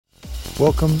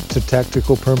Welcome to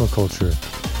Tactical Permaculture.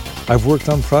 I've worked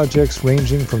on projects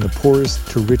ranging from the poorest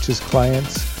to richest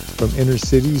clients, from inner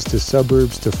cities to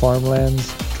suburbs to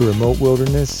farmlands to remote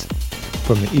wilderness,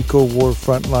 from the eco-war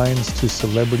front lines to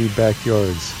celebrity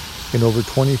backyards. In over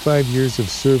 25 years of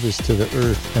service to the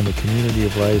earth and the community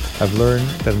of life, I've learned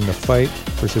that in the fight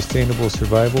for sustainable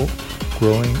survival,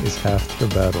 growing is half the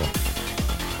battle.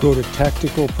 Go to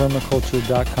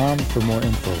tacticalpermaculture.com for more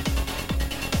info.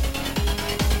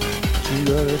 You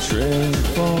gotta train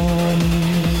for me,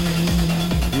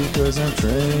 because I'm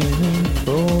training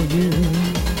for you.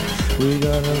 We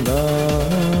got a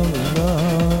love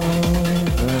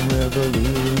and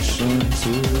revolution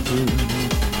to do.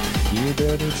 You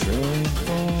better train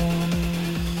for me,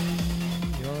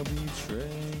 I'll be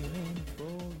training for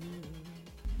you.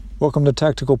 Welcome to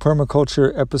Tactical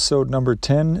Permaculture, episode number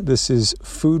 10. This is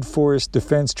Food Forest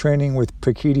Defense Training with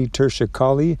Pekiti-Tirsia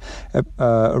Kali,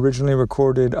 originally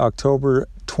recorded October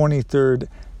 23rd,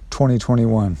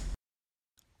 2021.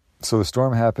 So the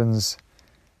storm happens.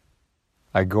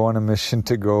 I go on a mission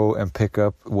to go and pick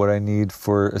up what I need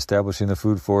for establishing the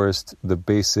food forest, the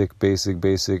basic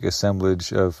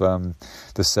assemblage of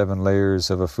the 7 layers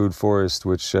of a food forest,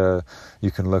 which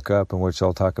you can look up and which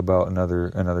I'll talk about in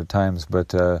other times.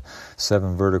 But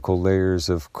 7 vertical layers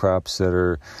of crops that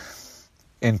are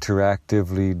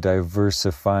interactively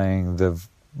diversifying the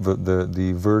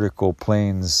vertical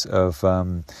planes of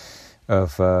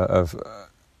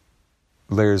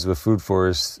layers of a food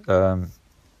forest.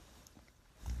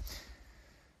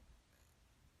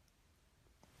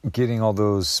 Getting all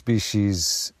those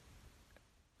species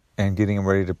and getting them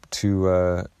ready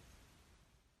to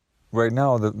right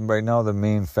now the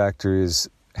main factor is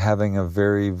having a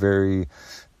very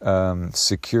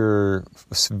secure,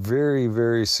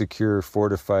 very secure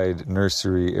fortified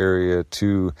nursery area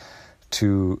to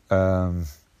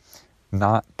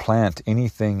not plant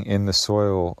anything in the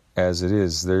soil as it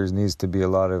is. There needs to be a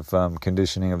lot of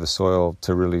conditioning of the soil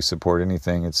to really support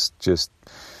anything. It's just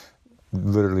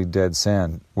literally dead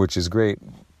sand, which is great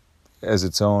as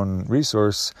its own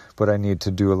resource, but I need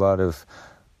to do a lot of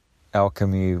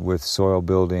alchemy with soil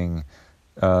building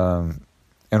in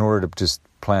order to just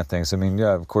plant things. I mean,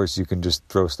 yeah, of course you can just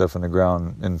throw stuff in the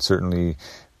ground, and certainly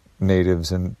natives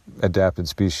and adapted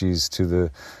species to the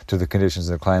conditions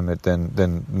of the climate, then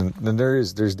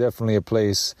there's definitely a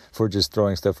place for just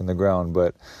throwing stuff in the ground.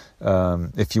 But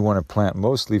if you want to plant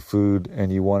mostly food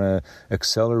and you want to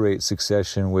accelerate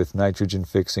succession with nitrogen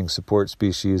fixing support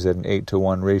species at an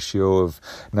 8-to-1 ratio of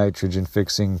nitrogen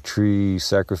fixing tree,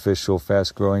 sacrificial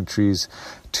fast growing trees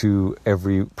to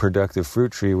every productive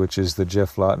fruit tree, which is the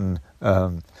Jeff Lawton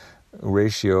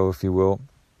ratio, if you will,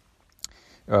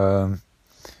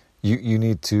 you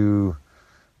need to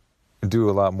do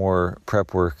a lot more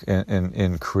prep work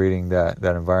in creating that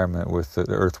environment with the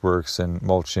earthworks and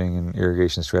mulching and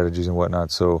irrigation strategies and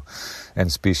whatnot. So,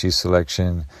 and species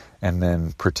selection, and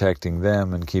then protecting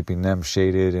them and keeping them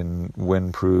shaded and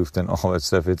wind-proofed and all that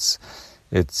stuff. It's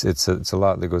a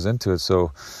lot that goes into it.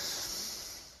 So,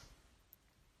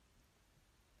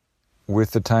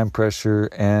 with the time pressure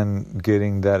and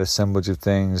getting that assemblage of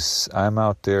things, I'm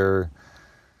out there.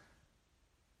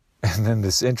 And then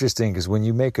this interesting, because when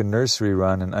you make a nursery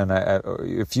run, and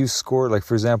if you score, like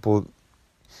for example,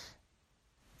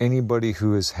 anybody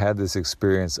who has had this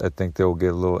experience, I think they'll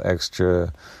get a little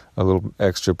extra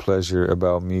pleasure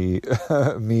about me.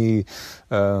 They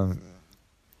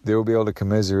will be able to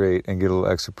commiserate and get a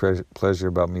little extra pleasure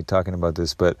about me talking about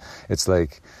this. But it's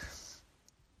like,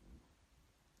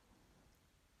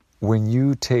 when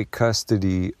you take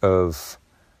custody of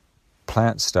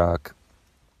plant stock,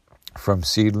 from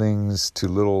seedlings to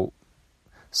little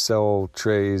cell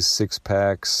trays,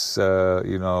 6-packs,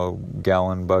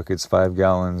 gallon buckets, 5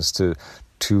 gallons to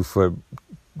 2-foot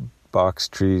box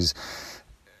trees.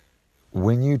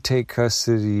 When you take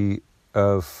custody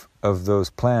of those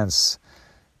plants,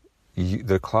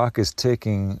 the clock is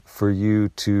ticking for you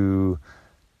to,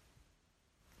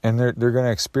 and they're going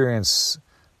to experience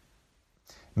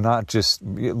not just,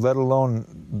 let alone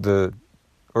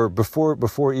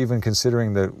before even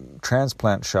considering the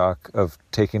transplant shock of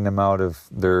taking them out of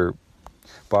their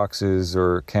boxes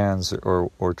or cans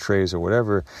or trays or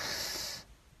whatever,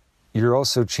 you're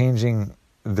also changing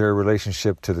their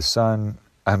relationship to the sun.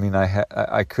 I mean,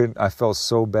 I felt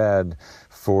so bad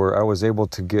I was able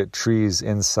to get trees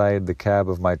inside the cab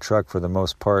of my truck for the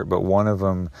most part, but one of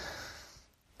them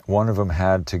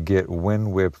had to get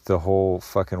wind whipped the whole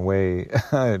fucking way,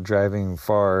 driving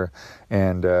far,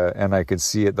 and I could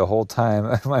see it the whole time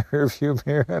in my rearview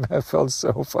mirror, and I felt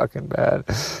so fucking bad.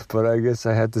 But I guess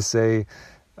I had to say,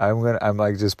 I'm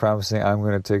like just promising I'm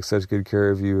gonna take such good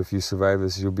care of you. If you survive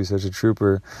this, you'll be such a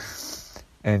trooper,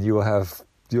 and you'll have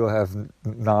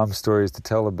nom stories to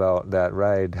tell about that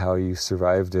ride, how you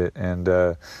survived it, and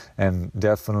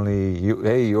definitely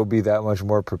you'll be that much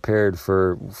more prepared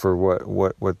for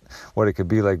what it could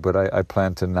be like. But I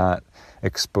plan to not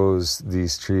expose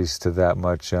these trees to that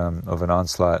much of an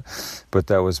onslaught. But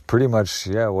that was pretty much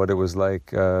what it was like.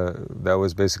 That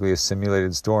was basically a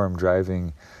simulated storm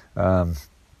driving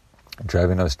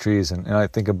those trees, and I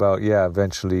think about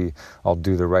eventually I'll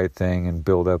do the right thing and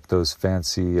build up those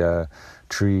fancy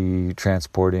tree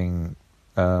transporting.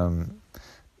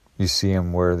 You see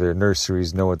them where their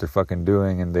nurseries know what they're fucking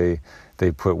doing, and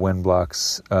they put wind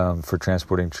blocks for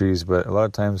transporting trees. But a lot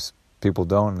of times people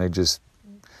don't, and they just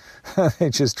they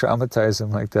just traumatize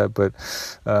them like that. But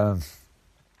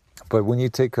when you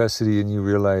take custody and you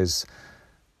realize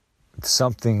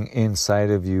something inside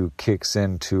of you kicks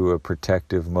into a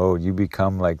protective mode, you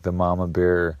become like the mama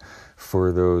bear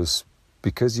for those,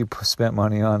 because you spent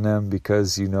money on them,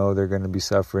 because you know they're going to be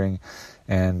suffering.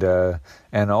 And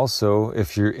also,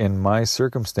 if you're in my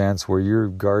circumstance where you're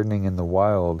gardening in the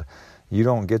wild, you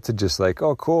don't get to just like,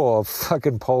 oh cool, I'll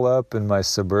fucking pull up in my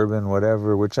Suburban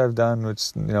whatever, which I've done,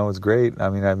 which it's great. I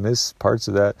mean, I miss parts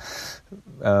of that,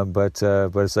 but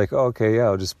it's like, oh, okay,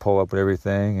 I'll just pull up with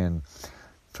everything and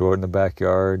throw it in the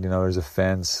backyard. There's a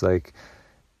fence, like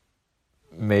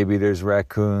maybe there's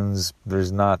raccoons,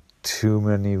 there's not too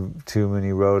many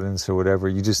rodents or whatever.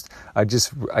 I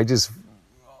just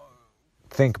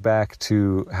think back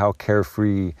to how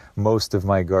carefree most of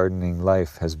my gardening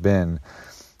life has been,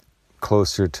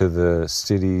 closer to the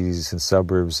cities and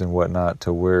suburbs and whatnot,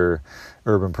 to where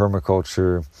urban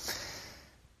permaculture,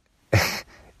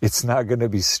 it's not going to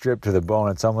be stripped to the bone.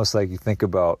 It's almost like you think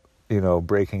about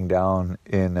breaking down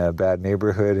in a bad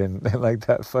neighborhood, and like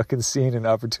that fucking scene in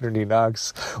Opportunity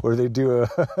Knocks where they do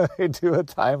a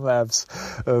time lapse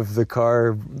of the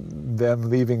car, them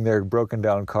leaving their broken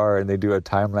down car, and they do a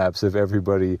time lapse of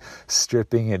everybody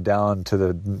stripping it down to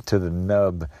the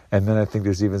nub, and then I think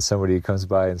there's even somebody who comes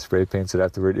by and spray paints it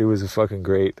afterward. It was a fucking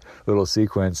great little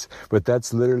sequence, but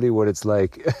that's literally what it's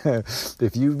like.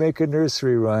 If you make a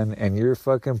nursery run and you're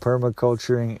fucking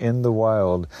permaculturing in the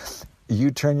wild, you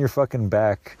turn your fucking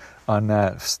back on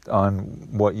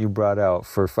what you brought out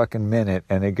for a fucking minute,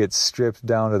 and it gets stripped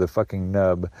down to the fucking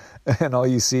nub, and all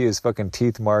you see is fucking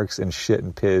teeth marks and shit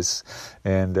and piss,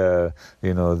 and the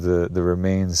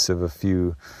remains of a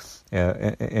few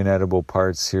inedible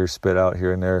parts here spit out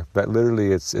here and there. But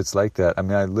literally, it's like that. I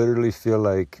mean, I literally feel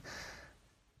like,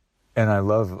 and I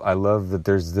love that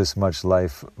there's this much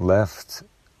life left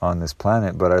on this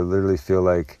planet, but I literally feel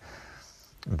like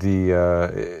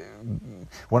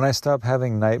when I stop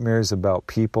having nightmares about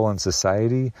people and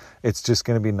society, it's just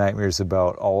going to be nightmares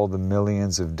about all the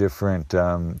millions of different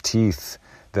teeth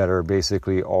that are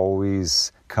basically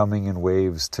always coming in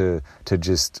waves to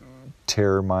just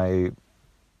tear my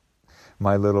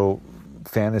little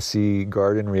fantasy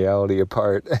garden reality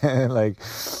apart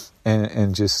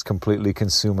and just completely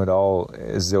consume it all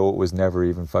as though it was never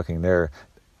even fucking there.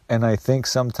 And I think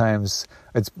sometimes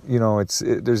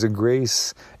there's a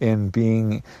grace in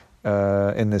being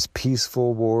in this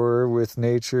peaceful war with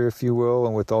nature, if you will,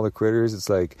 and with all the critters. It's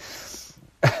like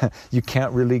you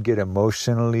can't really get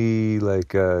emotionally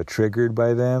triggered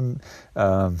by them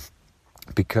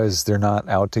because they're not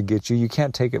out to get you. You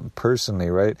can't take it personally,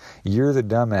 right? You're the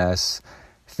dumbass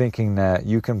thinking that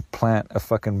you can plant a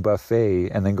fucking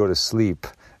buffet and then go to sleep.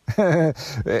 Whereas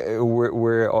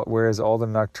all the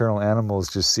nocturnal animals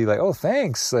just see like, oh,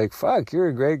 thanks, like, fuck, you're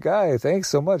a great guy, thanks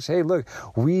so much, hey, look,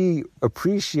 we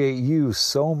appreciate you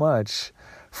so much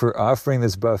for offering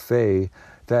this buffet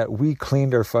that we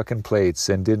cleaned our fucking plates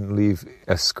and didn't leave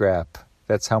a scrap.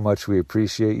 That's how much we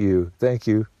appreciate you. Thank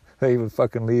you. They even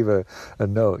fucking leave a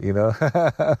note,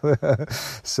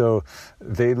 So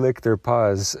they lick their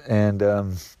paws, and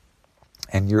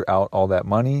you're out all that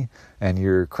money, and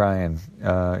you're crying.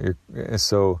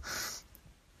 So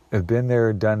I've been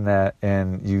there, done that,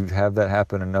 and you have that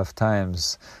happen enough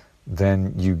times,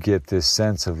 then you get this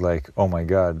sense of like, oh my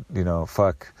God,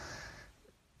 fuck,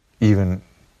 even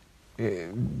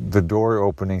the door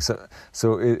opening. So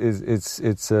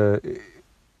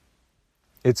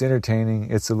it's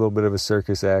entertaining. It's a little bit of a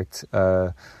circus act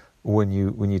when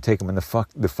you take them. And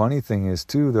the funny thing is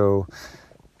too, though,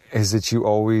 is that you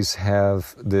always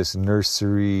have this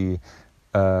nursery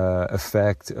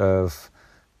effect of,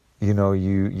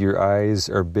 your eyes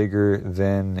are bigger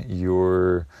than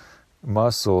your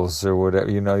muscles or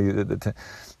whatever,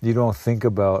 you don't think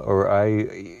about,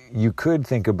 you could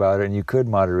think about it and you could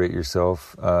moderate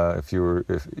yourself if you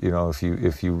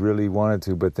really wanted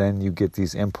to, but then you get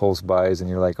these impulse buys and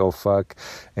you're like, oh fuck,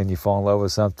 and you fall in love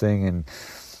with something,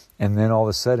 and then all of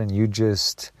a sudden you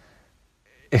just,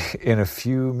 in a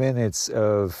few minutes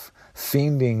of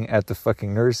fiending at the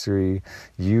fucking nursery,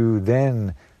 you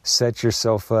then set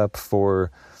yourself up for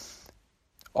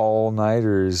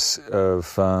all-nighters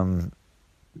of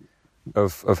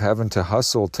having to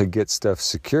hustle to get stuff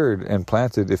secured and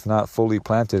planted, if not fully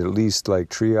planted, at least like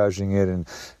triaging it and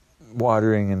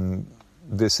watering and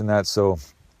this and that. So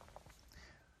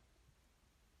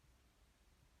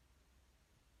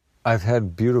I've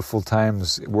had beautiful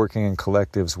times working in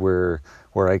collectives where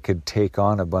I could take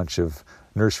on a bunch of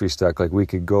nursery stock. Like we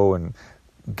could go and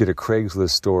get a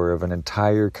Craigslist store of an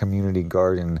entire community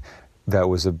garden that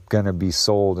was going to be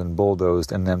sold and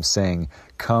bulldozed, and them saying,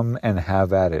 come and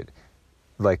have at it.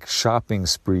 Like shopping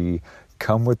spree,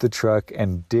 come with the truck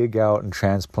and dig out and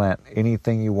transplant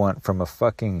anything you want from a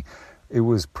fucking, it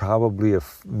was probably at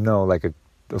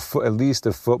least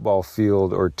a football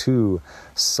field or two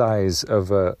size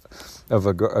of a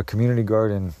community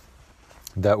garden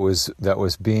that was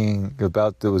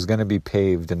going to be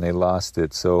paved, and they lost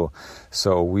it. So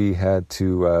we had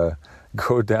to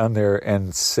go down there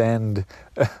and send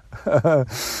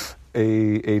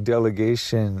a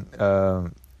delegation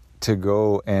to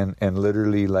go and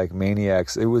literally like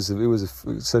maniacs. It was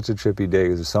such a trippy day.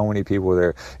 There was so many people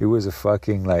there. It was a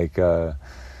fucking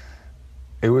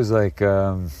it was a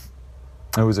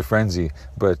frenzy.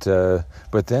 But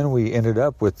then we ended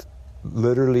up with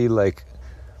literally like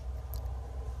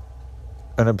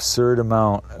an absurd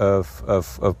amount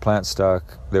of plant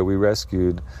stock that we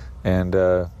rescued, and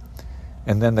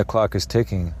then the clock is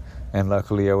ticking. And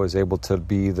luckily I was able to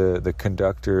be the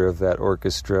conductor of that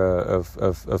orchestra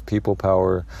of people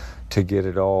power to get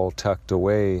it all tucked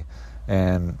away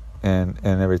and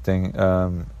everything,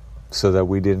 so that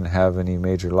we didn't have any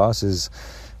major losses.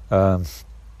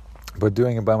 But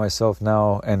doing it by myself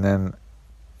now, and then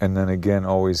again,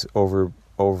 always over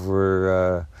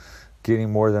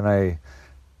getting more than I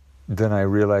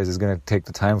realize is going to take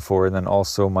the time for. And then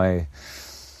also my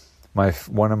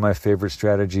one of my favorite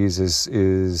strategies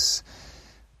is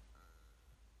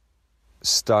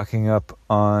stocking up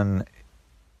on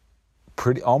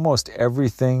almost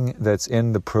everything that's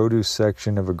in the produce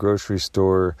section of a grocery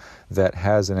store that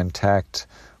has an intact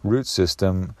root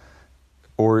system,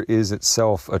 or is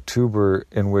itself a tuber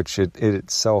in which it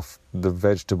itself, the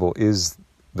vegetable, is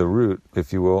the root,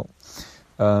 if you will.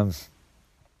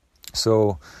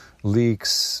 So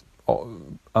leeks,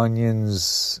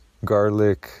 onions,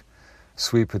 garlic,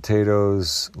 sweet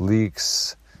potatoes,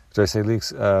 leeks. Did I say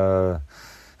leeks?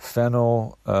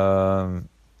 Fennel,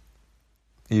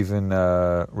 even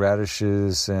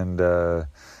radishes and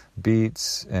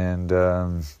beets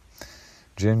and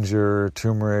ginger,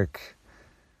 turmeric.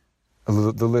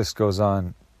 The list goes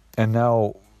on. And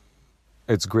now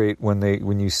it's great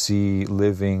when you see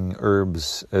living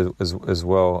herbs as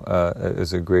well.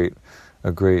 Is a great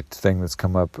thing that's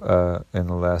come up in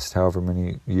the last however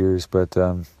many years. But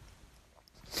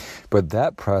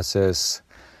that process,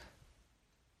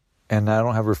 and I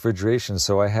don't have refrigeration,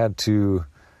 so I had to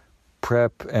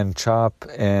prep and chop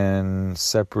and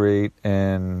separate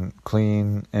and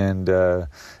clean and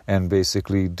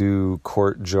basically do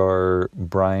quart jar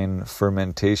brine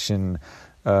fermentation,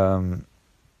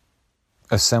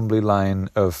 assembly line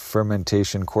of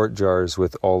fermentation quart jars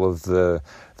with all of the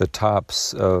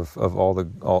tops of all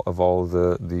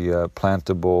the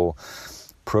plantable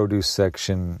produce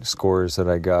section scores that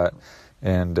I got,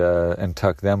 and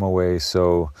tuck them away.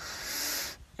 So,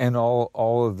 and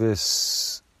all of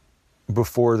this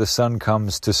before the sun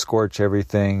comes to scorch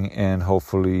everything, and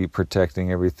hopefully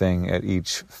protecting everything at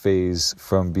each phase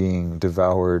from being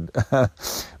devoured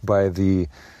by the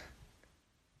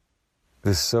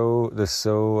so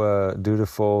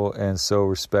dutiful and so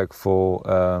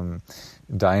respectful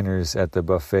diners at the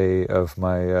buffet of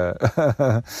my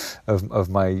of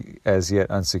my as yet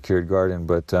unsecured garden.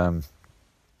 But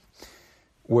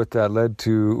what that led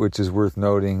to, which is worth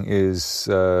noting, is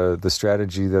the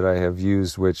strategy that I have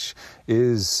used, which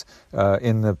is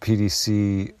in the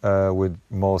PDC with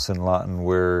Mollison Lawton,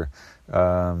 where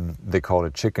they call it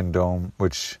a chicken dome,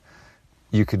 which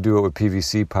you could do it with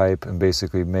PVC pipe and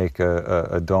basically make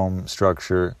a dome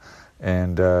structure,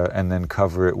 and then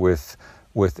cover it with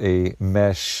a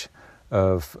mesh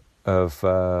of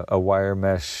a wire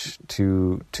mesh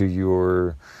to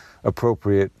your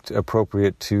appropriate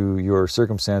to your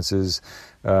circumstances,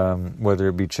 whether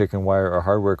it be chicken wire or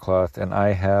hardware cloth. And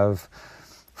I have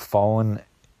fallen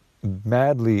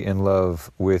madly in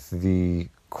love with the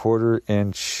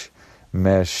 1/4-inch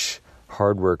mesh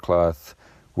hardware cloth,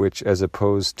 which, as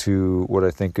opposed to what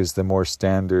I think is the more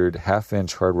standard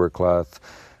 1/2-inch hardware cloth,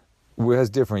 has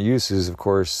different uses, of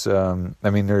course.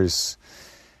 There's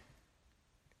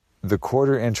the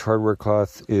 1/4-inch hardware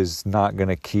cloth is not going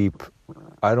to keep.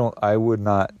 I would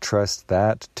not trust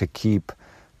that to keep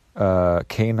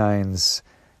canines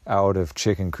out of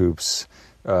chicken coops,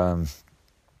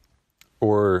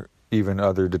 or even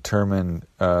other determined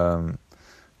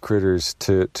critters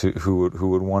to who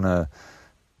would want to.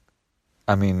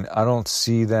 I don't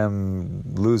see them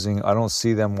losing. I don't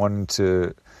see them wanting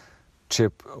to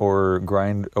chip or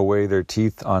grind away their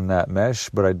teeth on that mesh,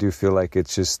 but I do feel like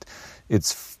it's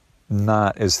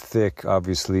not as thick,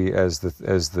 obviously, as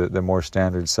the more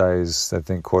standard size, I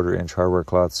think, 1/4-inch hardware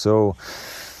cloth. So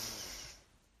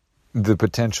the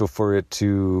potential for it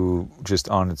to just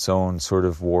on its own sort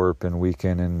of warp and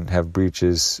weaken and have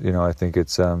breaches, I think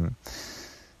it's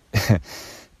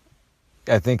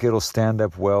I think it'll stand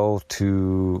up well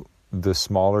to the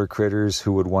smaller critters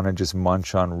who would want to just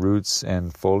munch on roots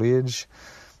and foliage.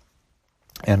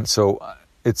 And so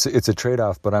it's a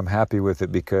trade-off, but I'm happy with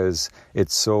it because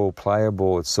it's so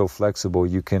pliable, it's so flexible.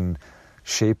 You can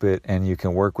shape it and you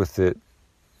can work with it,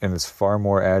 and it's far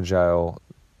more agile,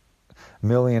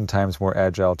 million times more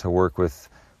agile to work with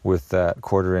that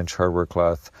 1/4-inch hardware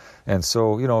cloth. And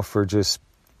so, for just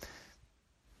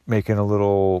making a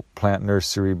little plant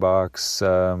nursery box,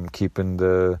 keeping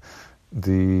the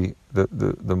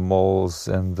moles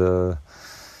and the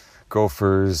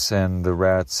gophers and the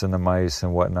rats and the mice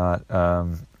and whatnot.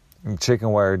 Chicken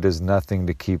wire does nothing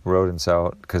to keep rodents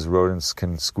out, because rodents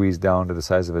can squeeze down to the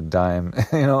size of a dime,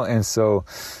 and so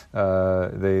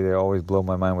they always blow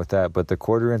my mind with that. But the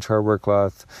 1/4-inch hardware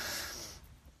cloth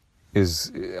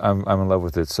I'm in love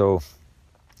with it. So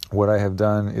what I have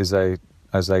done is I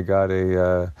got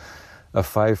a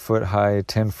 5-foot high,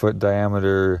 10-foot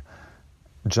diameter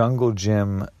jungle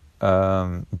gym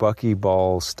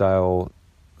buckyball style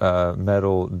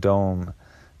metal dome,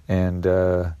 and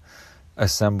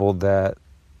assembled that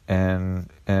and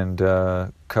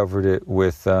covered it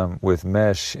with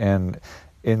mesh. And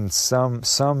in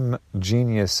some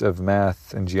genius of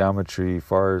math and geometry,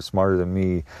 far smarter than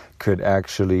me, could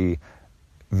actually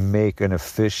make an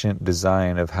efficient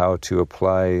design of how to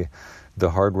apply the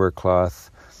hardware cloth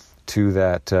to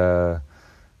that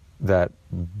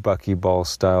buckyball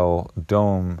style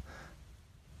dome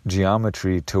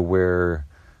geometry, to where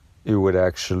it would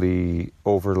actually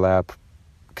overlap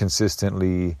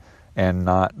consistently and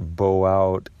not bow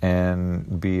out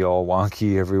and be all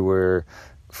wonky everywhere.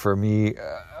 For me,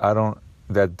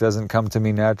 that doesn't come to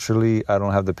me naturally. I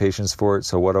don't have the patience for it.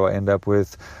 So what do I end up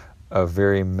with? A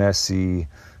very messy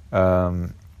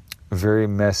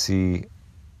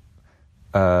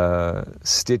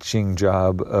stitching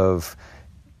job of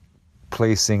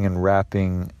placing and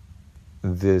wrapping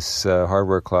this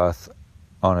hardware cloth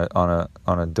on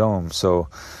a dome. So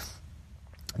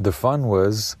the fun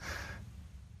was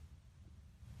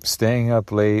staying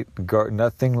up late,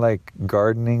 nothing like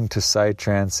gardening to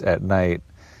psytrance at night,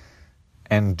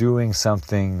 and doing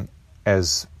something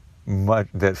as much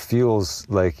that feels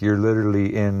like you're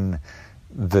literally in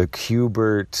the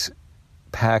Q*bert,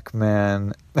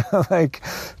 Pac-Man, like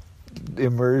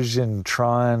immersion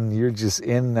Tron. You're just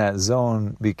in that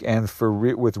zone, and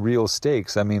with real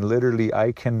stakes. Literally,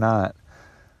 I cannot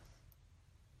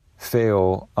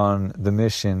fail on the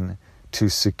mission to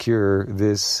secure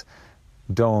this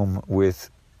dome with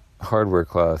hardware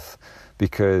cloth,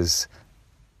 because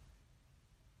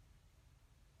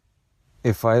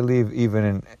if I leave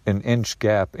even an inch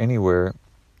gap anywhere,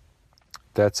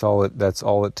 that's all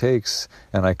it takes,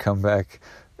 and I come back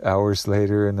hours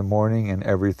later in the morning and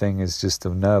everything is just a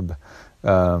nub.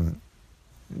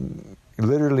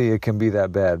 Literally, it can be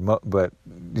that bad, but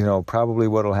probably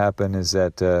what'll happen is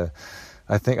that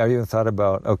I think I've even thought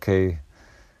about, okay,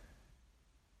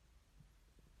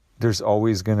 there's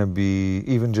always going to be,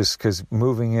 even just because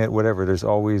moving it, whatever, there's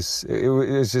always, it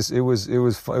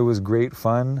was great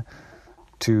fun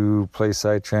to play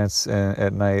psytrance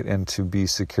at night and to be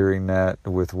securing that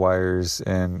with wires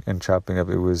and chopping up.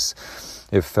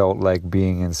 It felt like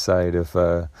being inside of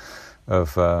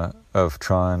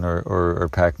Tron or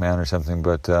Pac-Man or something.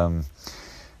 But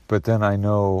then I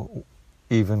know,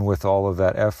 even with all of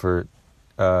that effort,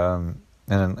 and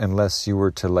unless you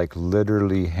were to like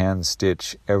literally hand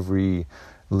stitch every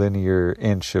linear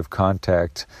inch of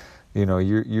contact,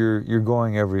 you're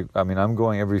going I'm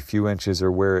going every few inches,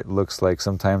 or where it looks like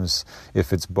sometimes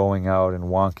if it's bowing out and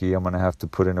wonky, I'm going to have to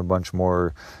put in a bunch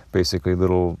more basically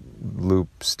little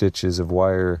loop stitches of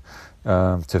wire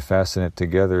to fasten it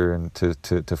together and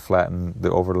to flatten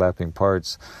the overlapping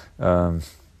parts.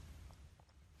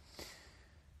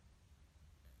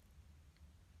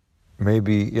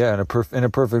 Maybe, yeah, in a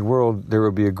perfect world, there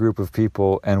would be a group of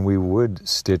people and we would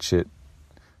stitch it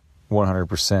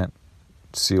 100%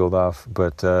 sealed off.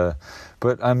 But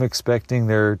I'm expecting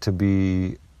there to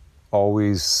be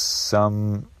always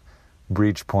some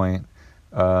breach point.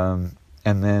 And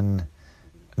then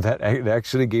that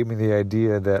actually gave me the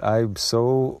idea that I'm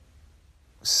so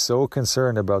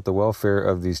concerned about the welfare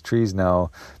of these trees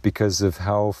now because of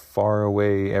how far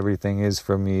away everything is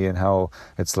from me and how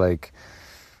it's like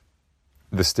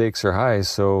the stakes are high.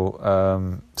 So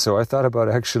I thought about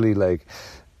actually like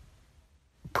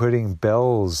putting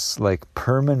bells, like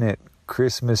permanent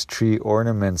Christmas tree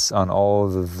ornaments on all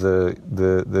of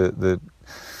the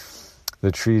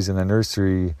trees in the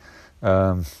nursery,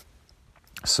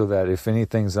 so that if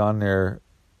anything's on there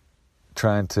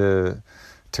trying to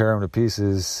tear them to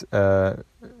pieces,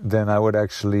 then I would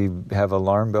actually have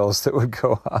alarm bells that would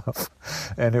go off,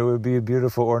 and it would be a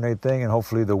beautiful ornate thing. And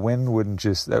hopefully the wind wouldn't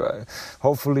just.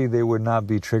 Hopefully they would not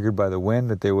be triggered by the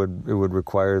wind. That it would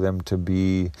require them to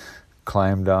be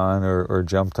climbed on or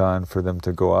jumped on for them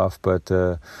to go off. But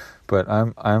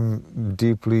I'm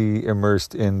deeply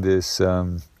immersed in this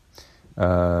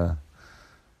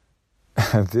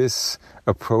this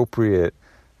appropriate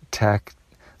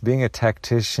being a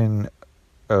tactician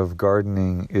of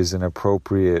gardening is an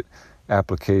appropriate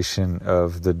application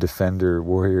of the defender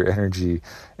warrior energy.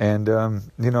 And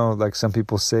like some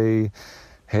people say,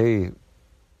 hey,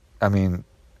 I mean,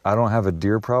 I don't have a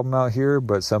deer problem out here,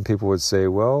 but some people would say,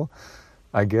 well,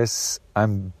 I guess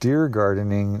I'm deer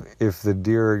gardening if the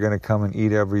deer are going to come and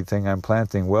eat everything I'm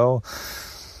planting. Well,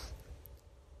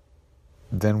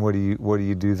 then what do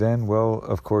you do then? Well,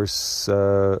 of course,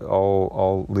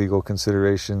 all legal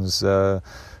considerations for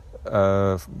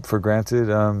granted.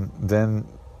 Then,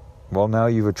 well, now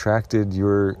you've attracted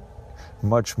your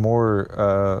much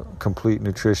more complete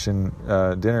nutrition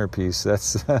dinner piece.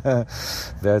 That's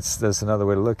that's another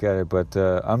way to look at it. But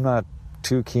I'm not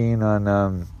too keen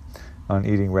on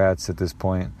eating rats at this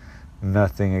point.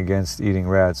 Nothing against eating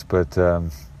rats, but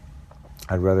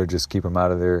I'd rather just keep them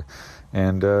out of there.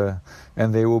 And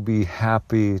they will be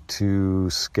happy to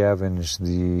scavenge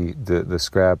the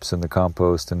scraps and the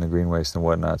compost and the green waste and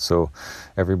whatnot. So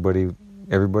everybody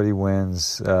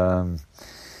wins.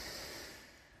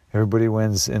 Everybody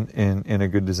wins in a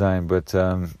good design. But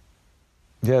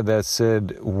yeah, that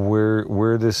said, where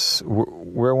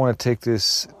I want to take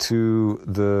this to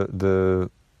the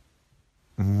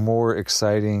more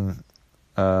exciting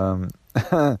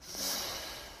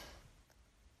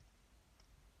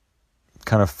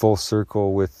kind of full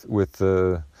circle with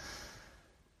the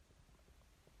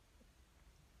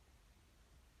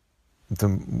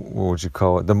what would you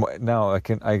call it? Now I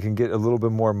can get a little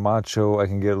bit more macho. I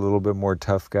can get a little bit more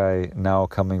tough guy. Now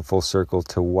coming full circle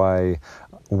to why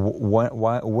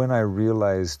when I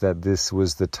realized that this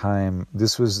was the time.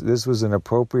 This was an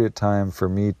appropriate time for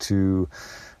me to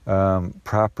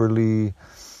properly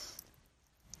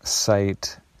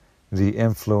cite the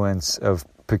influence of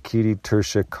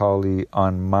Pekiti-Tirsia Kali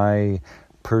on my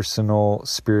personal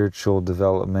spiritual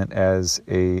development as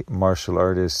a martial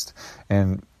artist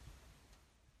and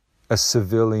a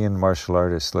civilian martial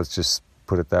artist. Let's just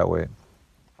put it that way.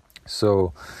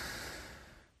 So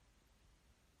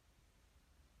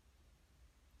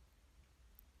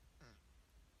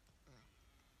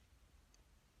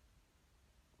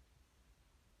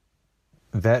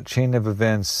that chain of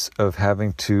events of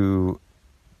having to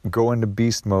go into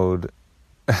beast mode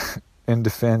in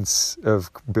defense of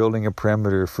building a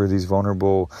perimeter for this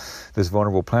vulnerable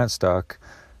plant stock,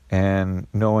 and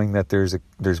knowing that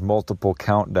there's multiple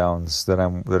countdowns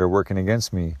that are working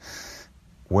against me.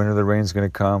 When are the rains going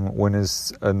to come? When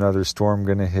is another storm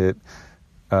going to hit?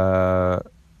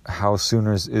 How soon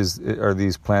are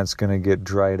these plants going to get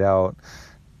dried out?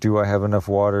 Do I have enough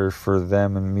water for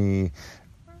them and me?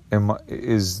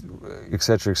 Et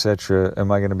cetera, et cetera. Am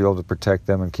I going to be able to protect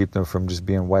them and keep them from just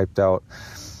being wiped out?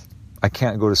 I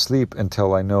can't go to sleep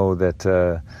until I know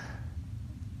that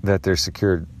they're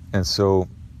secured. And so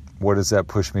what does that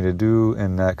push me to do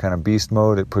in that kind of beast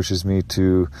mode? It pushes me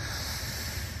to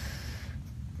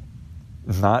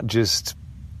not just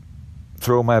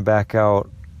throw my back out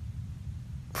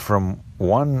from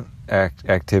one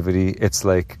activity. It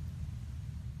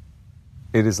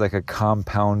is like a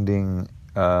compounding,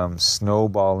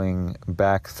 snowballing,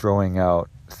 back throwing out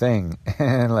thing.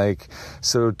 And like,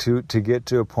 so to get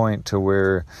to a point to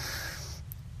where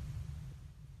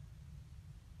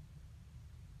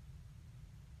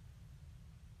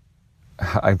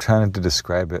I'm trying to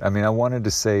describe it. I mean, I wanted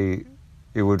to say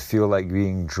it would feel like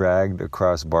being dragged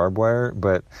across barbed wire,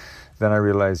 but then I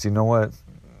realized, you know what?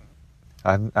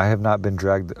 I have not been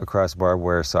dragged across barbed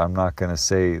wire, so I'm not going to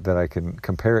say that I can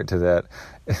compare it to that.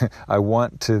 I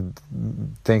want to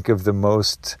think of the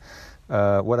most,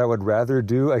 what I would rather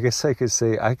do. I guess I could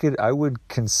say I would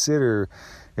consider,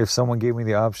 if someone gave me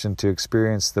the option to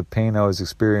experience the pain I was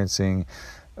experiencing,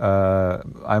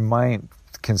 I might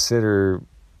consider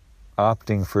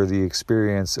opting for the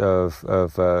experience of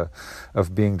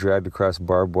being dragged across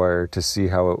barbed wire to see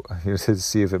to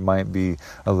see if it might be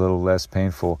a little less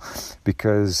painful,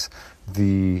 because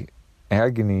the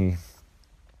agony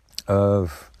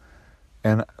of,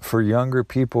 and for younger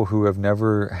people who have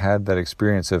never had that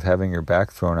experience of having your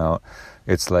back thrown out,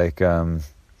 it's like I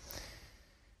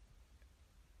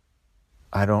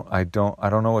don't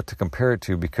know what to compare it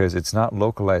to, because it's not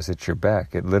localized at your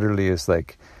back. It literally is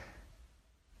like,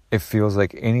 it feels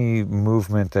like any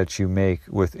movement that you make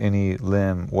with any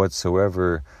limb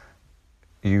whatsoever,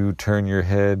 you turn your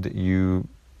head, you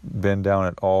bend down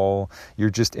at all, you're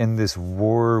just in this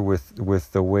war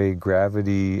with the way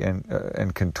gravity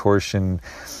and contortion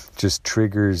just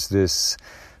triggers this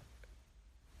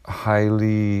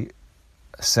highly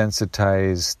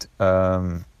sensitized,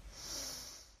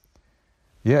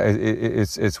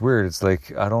 it's weird. It's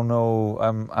like, I don't know.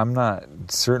 I'm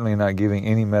certainly not giving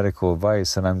any medical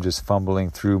advice, and I'm just fumbling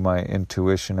through my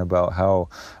intuition about how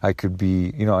I could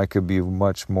be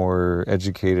much more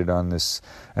educated on this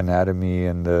anatomy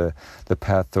and the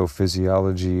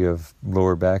pathophysiology of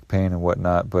lower back pain and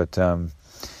whatnot. But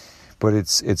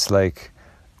it's like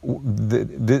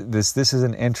this is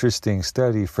an interesting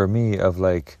study for me of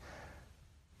like,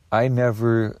 I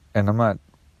never, and I'm not.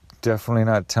 Definitely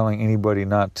not telling anybody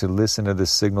not to listen to the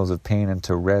signals of pain and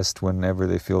to rest whenever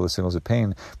they feel the signals of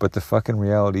pain. But the fucking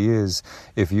reality is,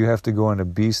 if you have to go into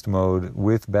beast mode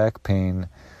with back pain,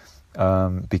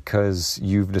 because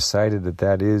you've decided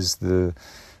that is the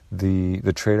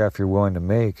trade-off you're willing to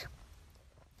make,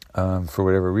 for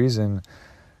whatever reason,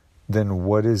 then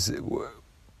what is it?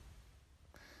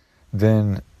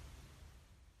 Then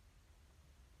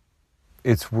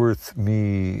it's worth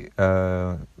me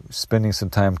spending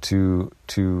some time to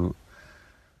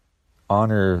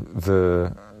honor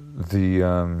the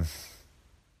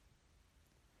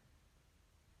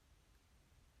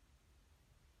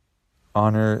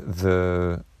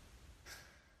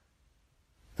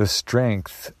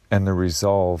strength and the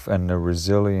resolve and the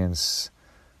resilience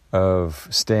of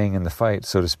staying in the fight,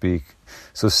 so to speak.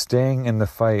 So staying in the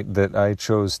fight that I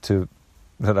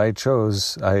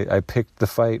picked the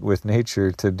fight with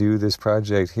nature to do this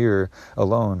project here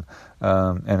alone.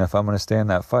 And if I'm going to stay in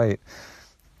that fight,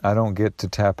 I don't get to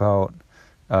tap out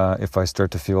if I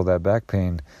start to feel that back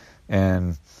pain.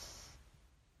 And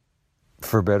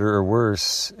for better or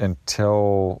worse,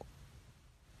 until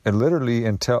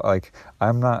like,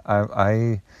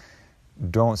 I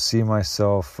don't see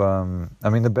myself,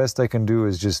 the best I can do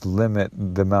is just limit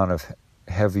the amount of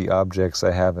heavy objects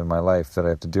I have in my life that I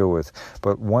have to deal with.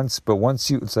 But once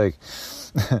you, it's like,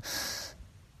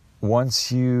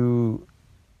 once you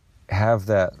have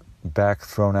that back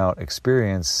thrown out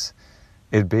experience,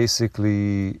 it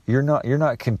basically, you're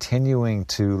not continuing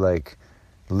to like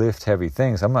lift heavy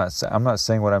things. I'm not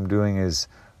saying what I'm doing is,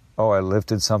 I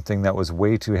lifted something that was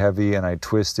way too heavy and I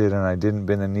twisted and I didn't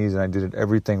bend the knees and I did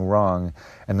everything wrong,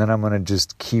 and then I'm going to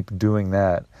just keep doing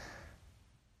that.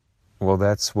 Well,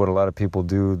 that's what a lot of people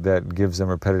do that gives them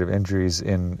repetitive injuries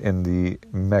in the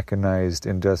mechanized,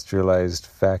 industrialized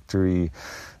factory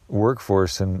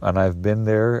workforce. And I've been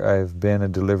there. I've been a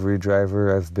delivery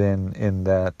driver. I've been in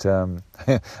that, I've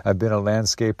been a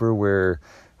landscaper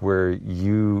where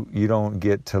you don't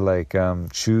get to like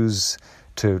choose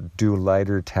to do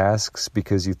lighter tasks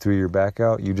because you threw your back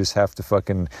out. You just have to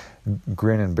fucking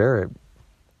grin and bear it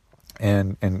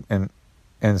and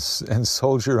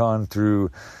soldier on through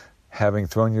having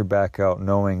thrown your back out,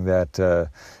 knowing that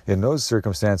in those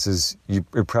circumstances,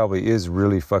 it probably is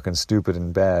really fucking stupid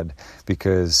and bad,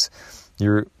 because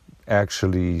you're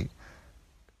actually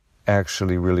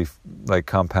really like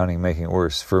compounding, making it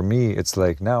worse. For me, it's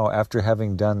like, now, after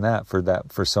having done that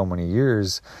for so many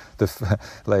years,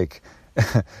 like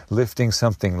lifting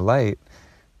something light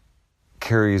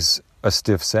carries a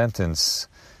stiff sentence.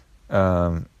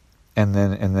 And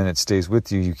then it stays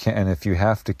with you. You can't, and if you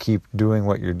have to keep doing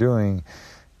what you're doing,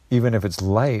 even if it's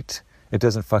light, it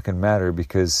doesn't fucking matter,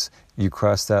 because you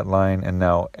cross that line, and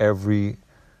now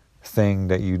everything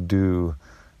that you do,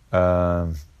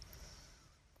 like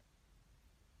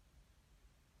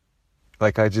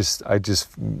I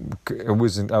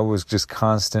was just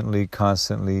constantly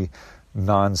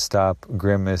nonstop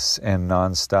grimace and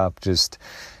nonstop just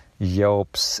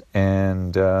yelps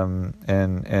and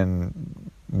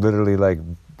literally like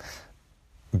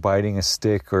biting a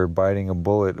stick or biting a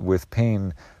bullet with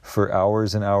pain for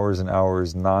hours and hours and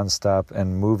hours nonstop,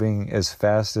 and moving as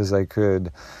fast as I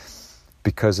could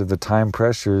because of the time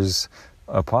pressures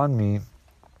upon me,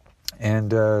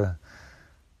 and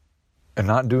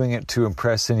not doing it to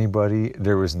impress anybody.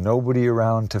 There was nobody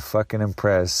around to fucking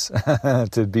impress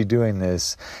to be doing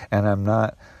this, and I'm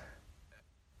not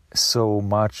so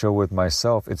macho with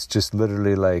myself. It's just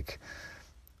literally like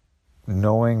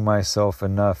knowing myself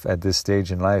enough at this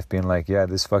stage in life, being like, yeah,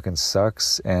 this fucking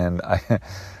sucks, and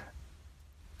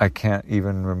I can't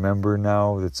even remember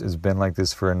now. It's been like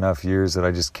this for enough years that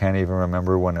I just can't even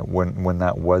remember when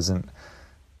that wasn't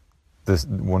the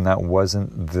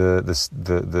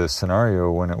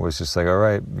scenario, when it was just like, all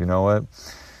right, you know what,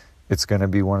 it's gonna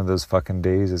be one of those fucking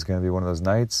days, it's gonna be one of those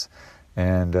nights,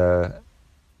 and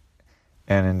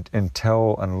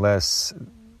unless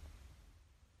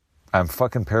I'm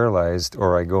fucking paralyzed,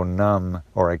 or I go numb,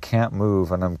 or I can't move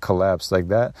and I'm collapsed like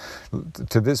that,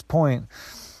 to this point,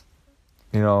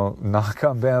 you know, knock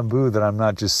on bamboo, that I'm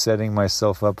not just setting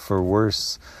myself up for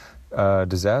worse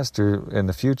disaster in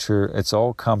the future. It's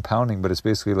all compounding, but it's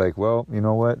basically like, well, you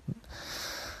know what?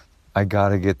 I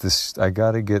gotta get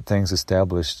things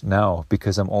established now,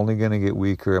 because I'm only gonna get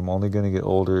weaker. I'm only gonna get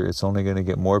older. It's only gonna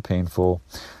get more painful.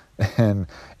 And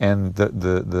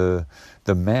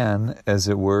the man, as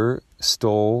it were,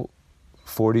 stole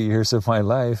 40 years of my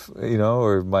life, you know,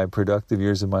 or my productive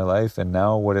years of my life, and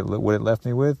now what it left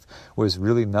me with was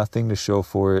really nothing to show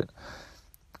for it,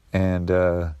 and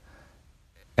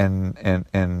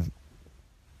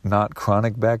not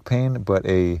chronic back pain, but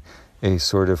a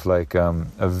sort of like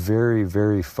a very,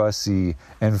 very fussy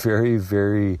and very,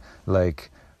 very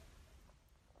like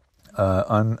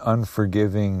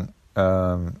unforgiving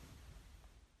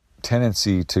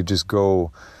tendency to just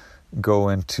go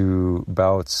into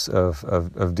bouts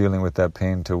of dealing with that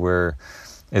pain, to where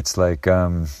it's like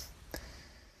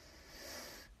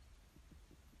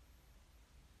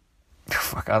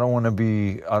fuck, I don't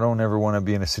ever want to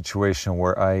be in a situation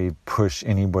where I push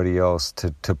anybody else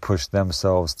to push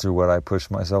themselves through what I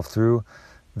push myself through.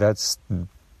 That's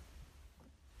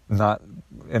not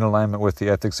in alignment with the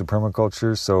ethics of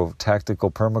permaculture. So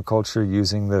tactical permaculture,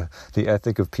 using the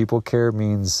ethic of people care,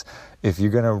 means if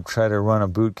you're going to try to run a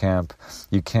boot camp,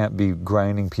 you can't be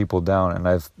grinding people down. And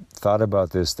I've thought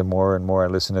about this the more and more I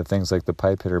listen to things like the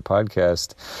Pipe Hitter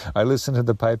podcast. I listen to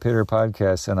the Pipe Hitter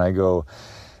podcast and I go,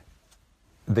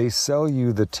 they sell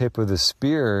you the tip of the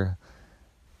spear,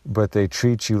 but they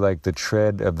treat you like the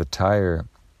tread of the tire.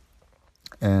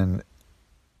 And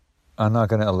I'm not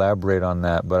going to elaborate on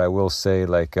that, but I will say,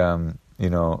 like, you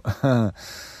know,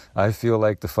 I feel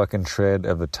like the fucking tread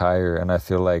of the tire, and I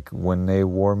feel like when they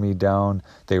wore me down,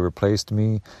 they replaced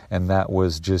me, and that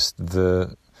was just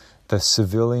the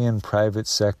civilian private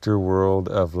sector world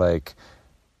of like,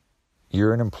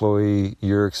 you're an employee,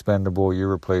 you're expendable, you're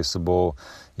replaceable.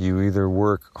 You either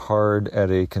work hard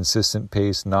at a consistent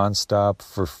pace nonstop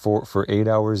for 8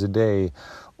 hours a day,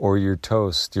 or you're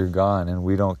toast, you're gone, and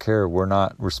we don't care. We're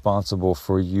not responsible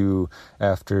for you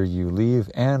after you leave,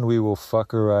 and we will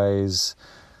fuckerize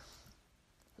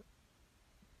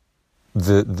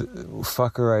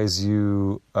fuckerize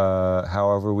you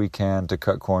however we can to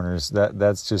cut corners.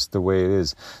 That's just the way it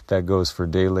is. That goes for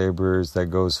day laborers, that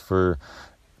goes for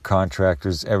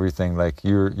contractors, everything. Like,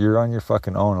 you're on your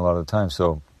fucking own a lot of the time.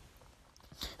 So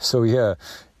yeah,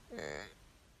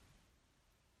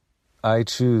 I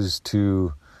choose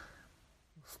to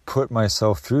put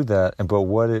myself through that. But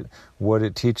what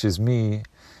it teaches me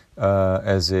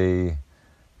as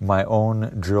my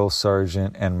own drill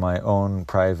sergeant and my own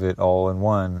private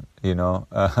all-in-one, you know,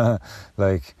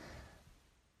 like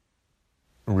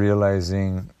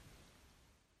realizing,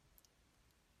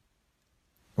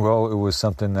 well, it was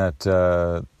something that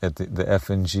at the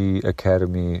F&G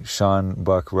Academy, Sean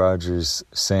Buck Rogers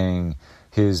saying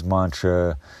his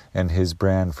mantra and his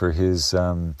brand for his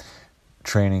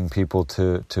training people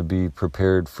to be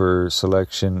prepared for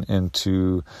selection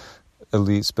into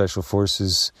elite special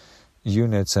forces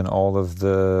units, and all of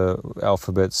the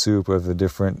alphabet soup of the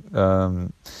different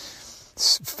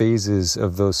phases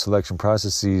of those selection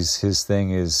processes. His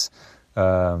thing is,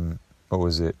 what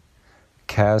was it?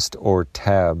 Cast or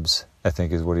tabs, I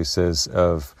think is what he says,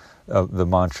 of the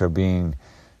mantra being,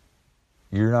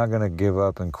 you're not going to give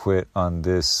up and quit on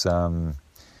this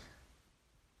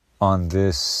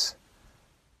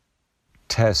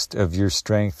test of your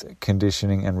strength,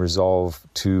 conditioning, and resolve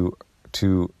to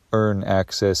earn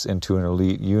access into an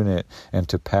elite unit and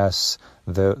to pass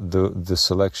the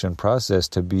selection process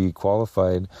to be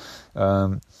qualified,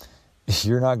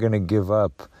 you're not going to give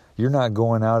up. You're not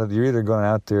going out. You're either going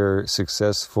out there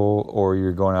successful, or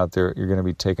you're going out there. You're going to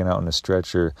be taken out in a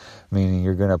stretcher, meaning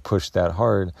you're going to push that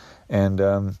hard, and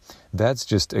that's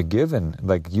just a given.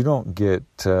 Like you don't get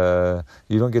to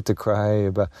cry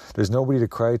about. There's nobody to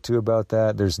cry to about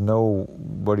that. There's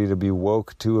nobody to be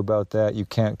woke to about that. You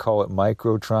can't call it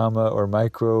micro trauma or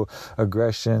micro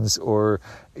aggressions, or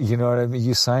you know what I mean.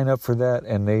 You sign up for that,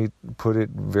 and they put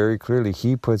it very clearly.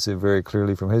 He puts it very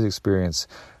clearly from his experience.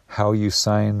 How you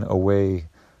sign away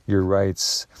your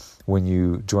rights when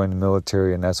you join the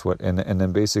military, and that's what, and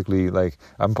then basically, like,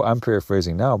 I'm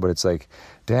paraphrasing now, but it's like,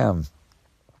 damn,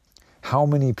 how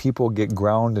many people get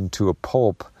ground into a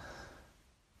pulp?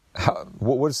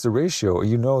 What's the ratio?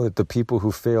 You know that the people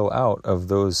who fail out of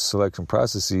those selection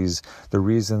processes, the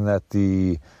reason that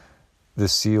the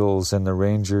SEALs and the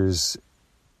Rangers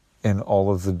and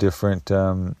all of the different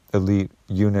elite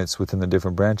units within the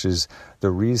different branches, the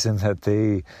reason that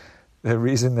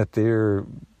they're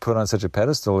put on such a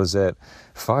pedestal is that,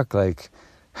 fuck, like,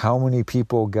 how many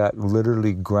people got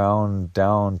literally ground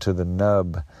down to the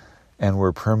nub and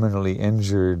were permanently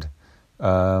injured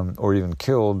or even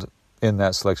killed in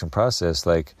that selection process?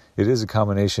 Like, it is a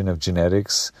combination of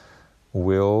genetics,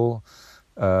 will,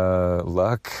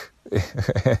 luck,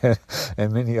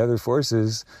 and many other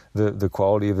forces, the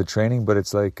quality of the training, but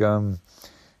it's like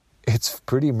it's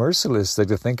pretty merciless. Like,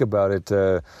 to think about it,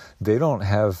 they don't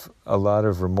have a lot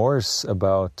of remorse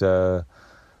about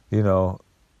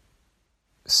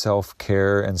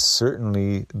self-care, and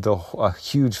certainly a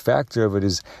huge factor of it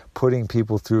is putting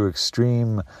people through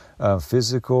extreme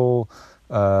physical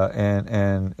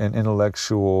and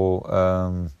intellectual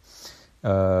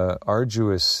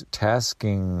arduous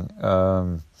tasking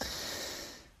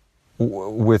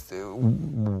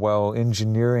while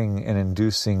engineering and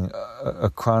inducing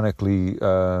a chronically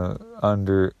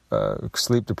under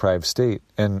sleep deprived state,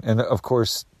 and of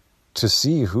course to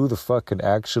see who the fuck could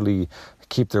actually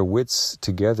keep their wits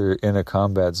together in a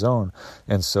combat zone.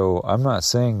 And so I'm not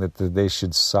saying that they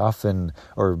should soften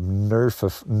or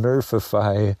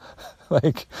nerfify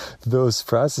like those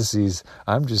processes.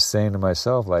 I'm just saying to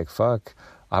myself, like, fuck,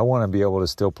 I want to be able to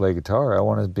still play guitar. I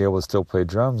want to be able to still play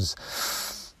drums.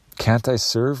 Can't I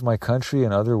serve my country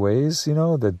in other ways,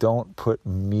 that don't put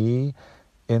me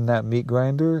in that meat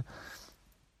grinder?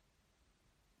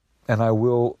 And I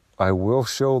will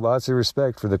show lots of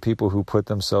respect for the people who put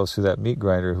themselves through that meat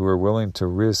grinder, who are willing to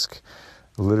risk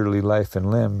literally life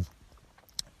and limb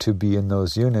to be in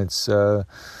those units.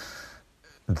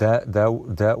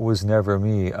 That was never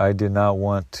me. I did not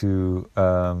want to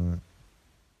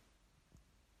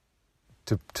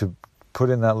put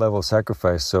in that level of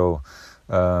sacrifice. So,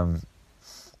 but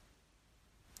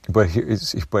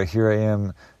here I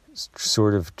am,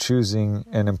 sort of choosing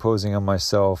and imposing on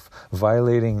myself,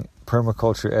 violating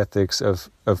permaculture ethics of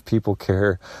people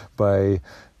care by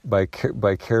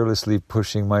carelessly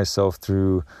pushing myself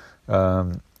through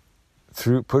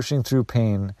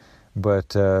pain,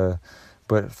 but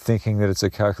thinking that it's a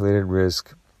calculated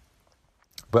risk.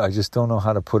 But I just don't know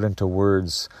how to put into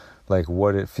words like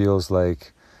what it feels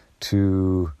like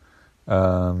to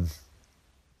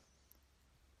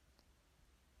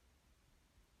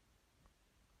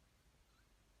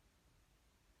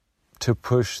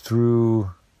push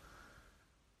through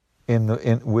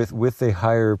with a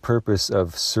higher purpose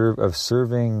of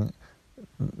serving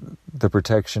the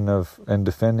protection of, and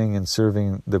defending and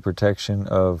serving the protection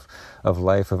of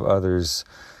life of others.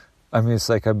 I mean, it's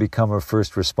like I've become a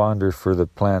first responder for the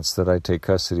plants that I take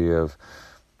custody of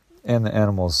and the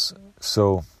animals.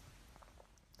 So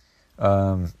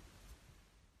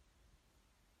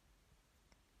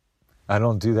I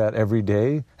don't do that every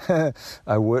day. I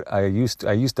used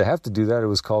to have to do that. It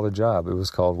was called a job. It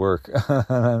was called work.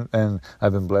 And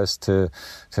I've been blessed to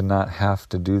not have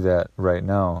to do that right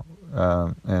now.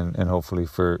 And hopefully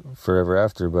for forever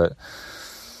after. But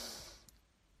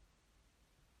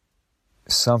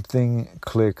something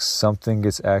clicks, something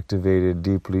gets activated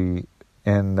deeply,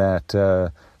 and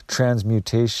that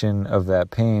transmutation of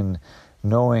that pain,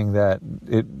 knowing that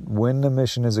when the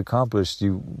mission is accomplished,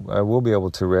 I will be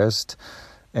able to rest,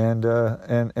 and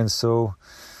so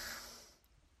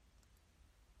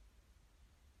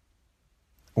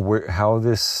how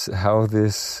this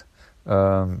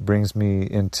brings me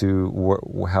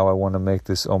into how I want to make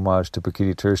this homage to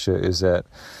Pekiti-Tirsia is that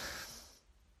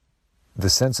the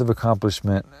sense of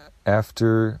accomplishment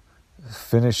after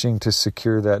finishing to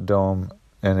secure that dome,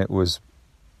 and it was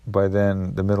by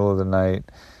then the middle of the night.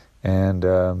 And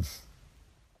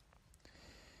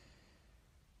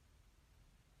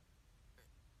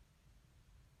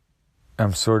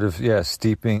I'm sort of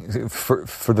steeping for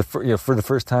the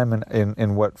first time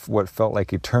in what felt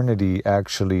like eternity,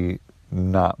 actually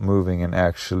not moving and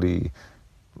actually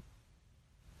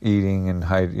eating and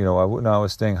I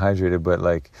was staying hydrated, but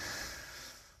like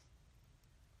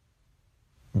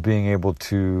being able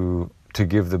to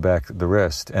give the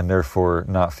rest, and therefore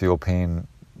not feel pain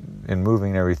in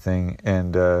moving and everything.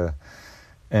 And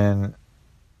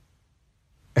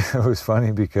it was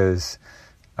funny because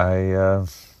I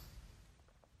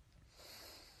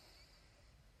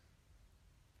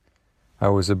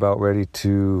was about ready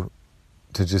to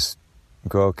just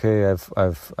go, okay,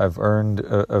 I've earned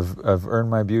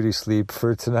my beauty sleep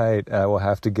for tonight. I will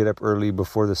have to get up early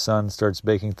before the sun starts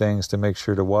baking things to make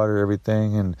sure to water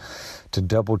everything and to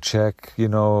double check,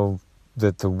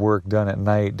 that the work done at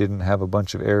night didn't have a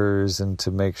bunch of errors, and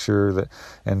to make sure that,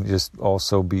 and just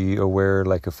also be aware,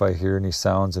 like if I hear any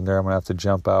sounds in there, I'm gonna have to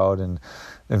jump out and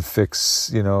fix,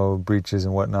 breaches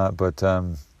and whatnot.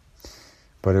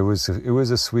 But it was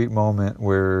a sweet moment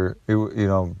where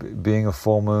being a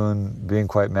full moon, being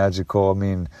quite magical. I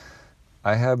mean,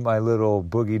 I had my little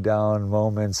boogie down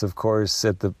moments, of course,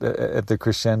 at the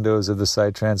crescendos of the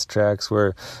psytrance tracks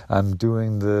where I'm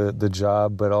doing the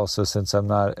job, but also since I'm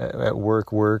not at work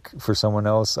for someone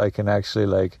else, I can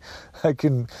actually I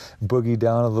can boogie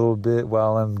down a little bit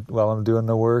while I'm doing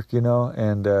the work,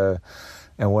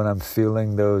 and when I'm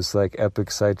feeling those like epic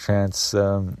psytrance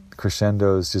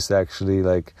crescendos, just actually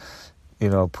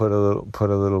put a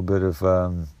little bit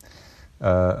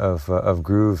of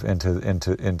groove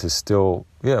into still,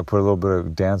 put a little bit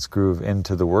of dance groove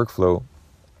into the workflow.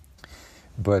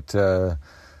 But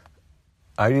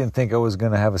I didn't think I was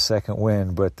going to have a second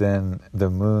wind, but then the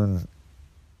moon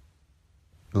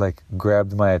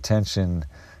grabbed my attention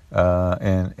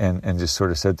and just sort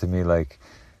of said to me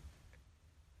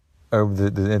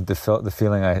the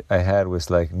feeling I had was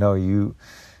no, you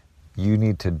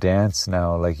need to dance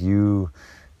now. You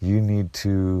need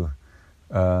to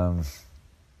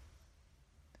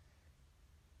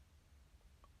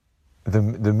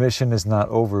the mission is not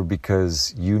over,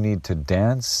 because you need to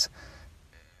dance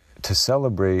to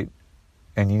celebrate,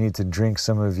 and you need to drink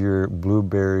some of your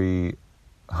blueberry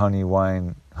honey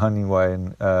wine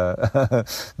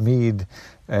mead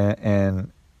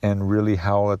and really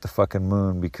howl at the fucking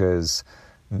moon, because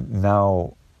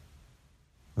now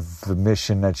the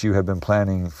mission that you have been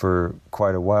planning for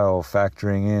quite a while,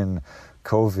 factoring in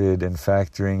COVID and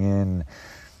factoring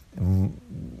in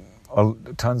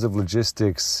tons of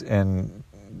logistics and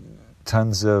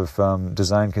tons of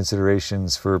design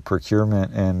considerations for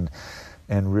procurement,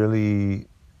 and really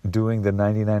doing the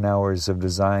 99 hours of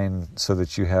design so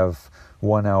that you have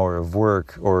 1 hour of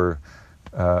work, or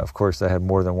of course I had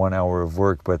more than 1 hour of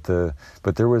work, but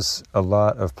there was a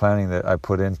lot of planning that I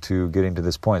put into getting to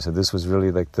this point. So this was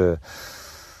really the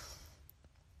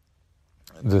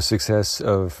success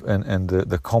of and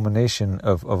the culmination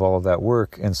of all of that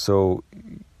work. And so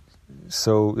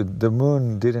the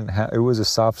moon didn't have, it was a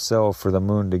soft sell for the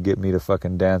moon to get me to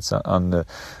fucking dance on the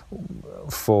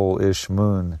full-ish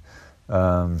moon,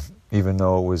 even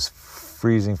though it was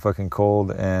freezing fucking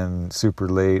cold and super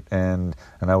late and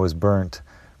I was burnt.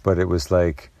 But it was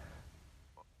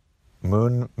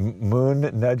moon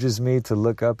nudges me to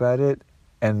look up at it,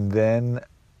 and then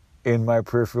in my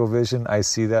peripheral vision I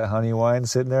see that honey wine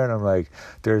sitting there, and I'm like,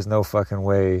 there's no fucking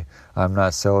way I'm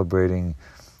not celebrating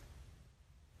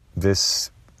this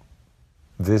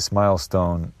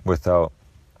milestone without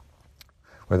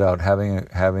having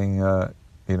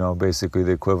basically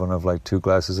the equivalent of 2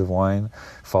 glasses of wine,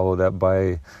 followed up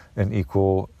by an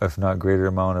equal, if not greater,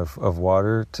 amount of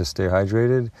water to stay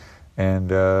hydrated,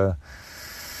 and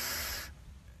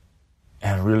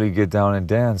really get down and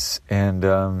dance,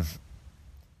 and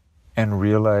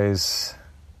realize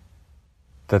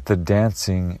that the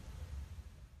dancing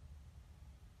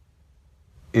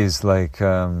is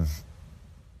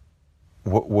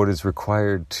what is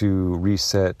required to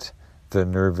reset the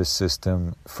nervous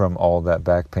system from all that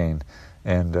back pain.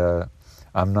 And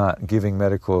I'm not giving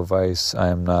medical advice. I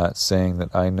am not saying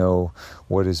that I know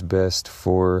what is best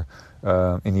for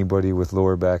anybody with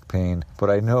lower back pain, but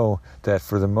I know that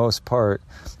for the most part,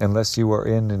 unless you are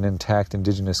in an intact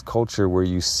indigenous culture where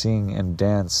you sing and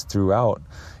dance throughout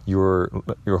your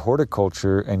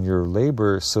horticulture and your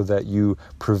labor, so that you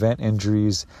prevent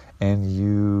injuries and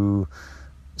you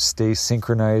stay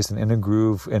synchronized and in a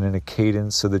groove and in a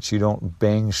cadence, so that you don't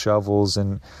bang shovels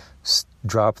and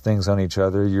drop things on each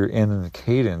other. You're in a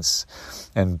cadence,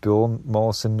 and Bill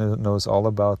Mollison knows all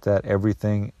about that.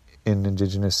 Everything in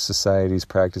indigenous societies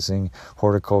practicing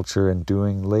horticulture and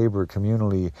doing labor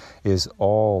communally is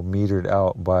all metered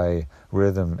out by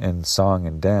rhythm and song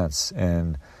and dance.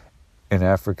 And in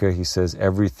Africa, he says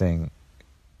everything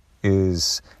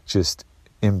is just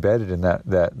embedded in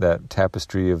that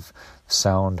tapestry of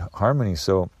sound harmony.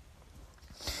 So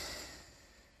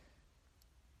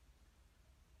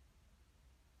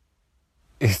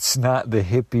it's not the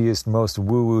hippiest, most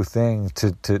woo-woo thing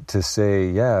to say,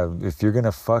 yeah, if you're going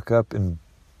to fuck up and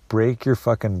break your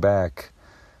fucking back,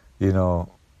 you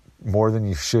know, more than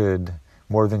you should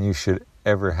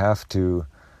ever have to,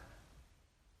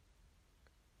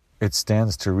 it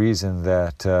stands to reason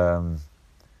that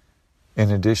in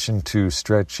addition to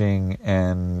stretching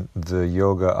and the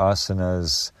yoga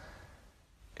asanas,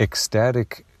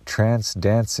 ecstatic trance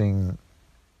dancing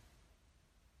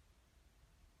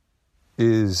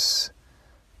is,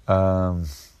 I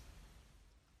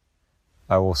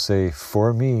will say,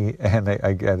 for me, and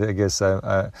I guess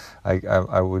I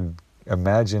would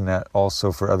imagine that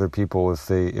also for other people, if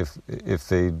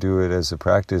they do it as a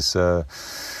practice,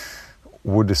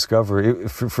 would discover it.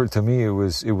 To me, it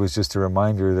was just a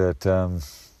reminder that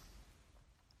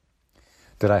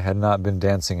I had not been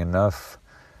dancing enough,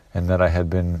 and that I had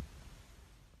been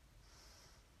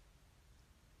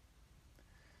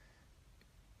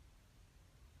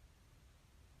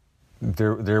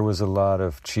there was a lot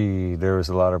of chi, there was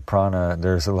a lot of prana,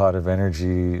 there's a lot of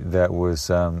energy that was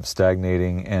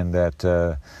stagnating, and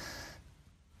that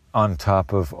on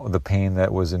top of the pain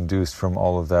that was induced from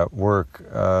all of that work,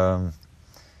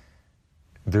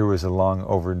 there was a long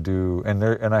overdue, and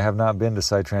I have not been to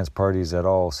psytrance parties at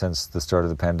all since the start of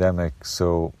the pandemic.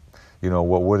 So, you know,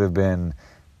 what would have been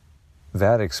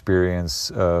that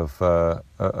experience of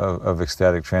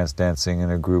ecstatic trance dancing in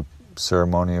a group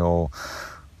ceremonial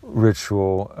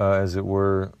ritual, as it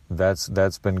were, that's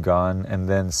been gone. And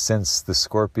then since the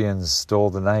scorpions stole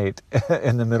the night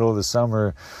in the middle of the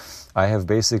summer, I have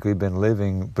basically been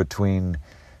living between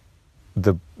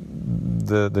the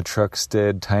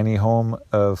truckstead tiny home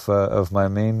of my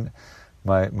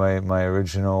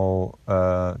original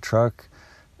truck,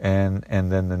 and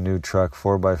then the new truck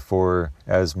 4x4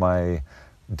 as my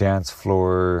dance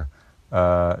floor,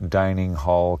 dining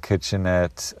hall,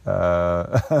 kitchenette,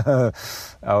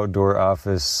 outdoor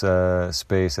office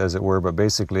space, as it were. But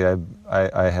basically,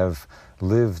 I have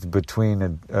lived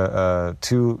between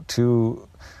two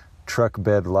truck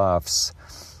bed lofts,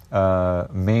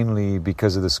 mainly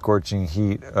because of the scorching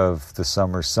heat of the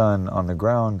summer sun on the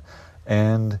ground,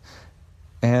 and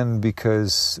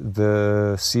because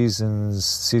the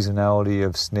seasonality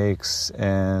of snakes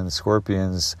and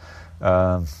scorpions.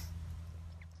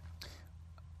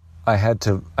 I had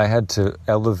to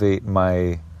elevate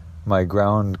my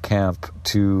ground camp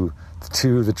to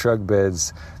the truck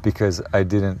beds, because I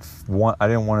didn't want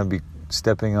to be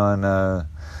stepping on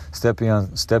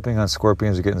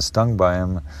scorpions or getting stung by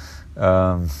them.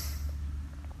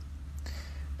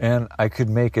 And I could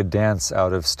make a dance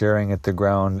out of staring at the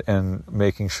ground and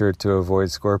making sure to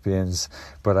avoid scorpions,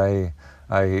 but I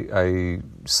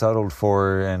settled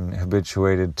for and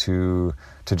habituated to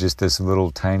just this little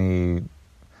tiny.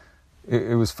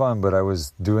 It was fun, but I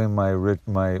was doing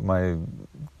my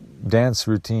dance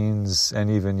routines and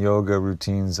even yoga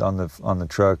routines on the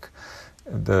truck,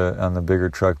 on the bigger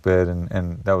truck bed,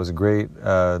 and that was a great,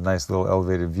 nice little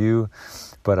elevated view.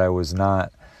 But I was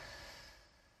not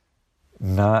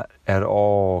at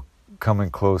all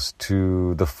coming close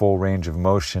to the full range of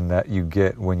motion that you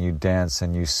get when you dance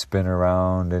and you spin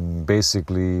around and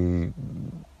basically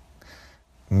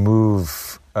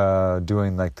move,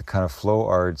 doing like the kind of flow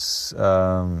arts,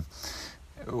 to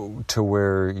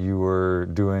where you were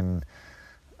doing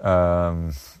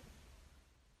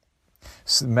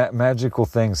magical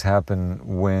things happen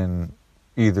when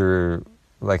either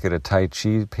like at a Tai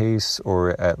Chi pace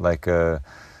or at like a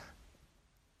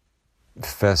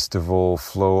festival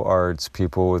flow arts,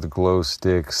 people with glow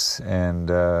sticks and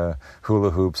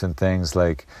hula hoops and things,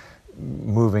 like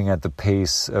moving at the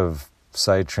pace of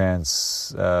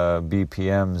psytrance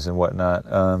BPMs and whatnot.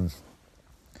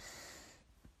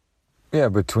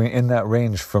 In that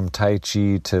range from Tai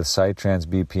Chi to psytrance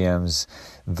BPMs,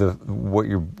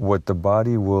 what the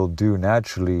body will do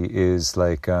naturally is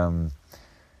like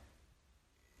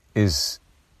is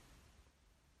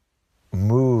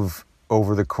move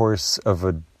over the course of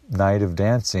a night of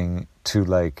dancing to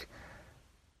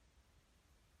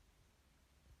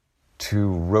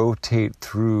rotate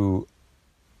through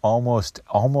almost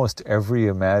every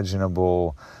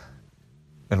imaginable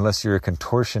unless you're a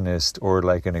contortionist or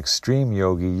like an extreme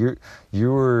yogi,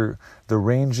 you're the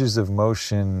ranges of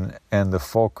motion and the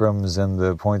fulcrums and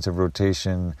the points of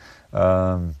rotation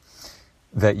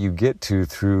that you get to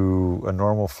through a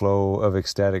normal flow of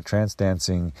ecstatic trance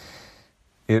dancing,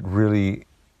 it really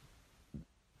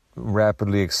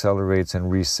rapidly accelerates and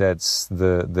resets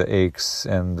the aches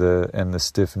and the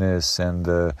stiffness and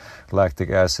the lactic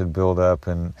acid buildup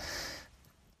and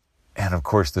of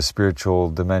course the spiritual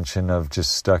dimension of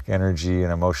just stuck energy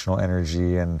and emotional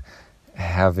energy and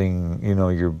having,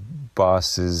 your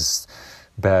boss's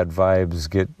bad vibes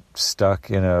get stuck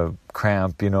in a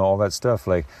cramp, all that stuff.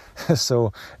 Like,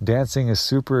 so dancing is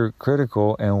super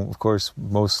critical, and of course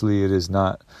mostly it is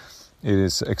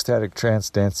ecstatic trance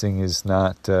dancing is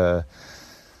not,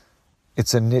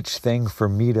 it's a niche thing for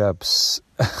meetups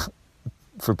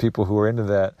for people who are into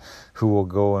that, who will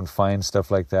go and find stuff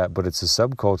like that, but it's a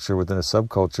subculture within a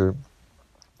subculture,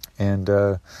 and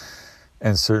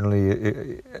certainly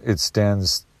it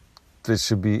stands. It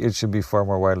should be far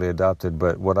more widely adopted.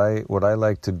 But what I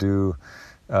like to do,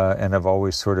 and I've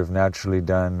always sort of naturally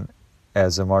done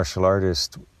as a martial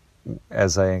artist,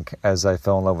 as I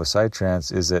fell in love with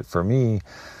psytrance, is that for me,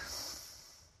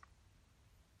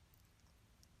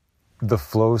 the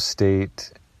flow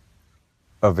state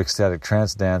of ecstatic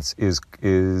trance dance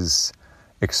is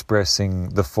expressing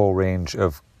the full range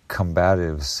of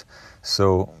combatives.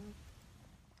 So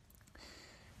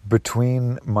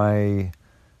between my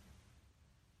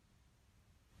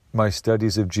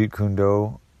studies of Jeet Kune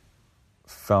Do,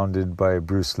 founded by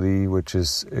Bruce Lee, which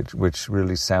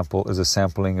really is a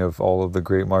sampling of all of the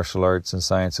great martial arts and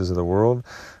sciences of the world.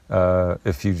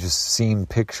 If you've just seen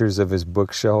pictures of his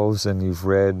bookshelves and you've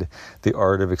read The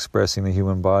Art of Expressing the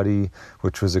Human Body,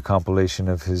 which was a compilation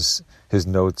of his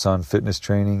notes on fitness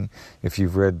training, if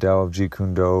you've read Tao of Jeet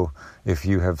Kune Do, if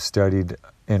you have studied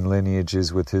in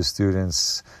lineages with his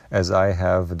students, as I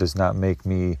have, it does not make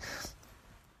me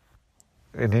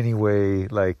in any way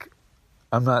like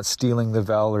I'm not stealing the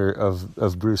valor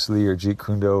of Bruce Lee or Jeet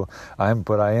Kune Do. I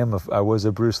was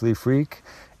a Bruce Lee freak,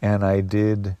 and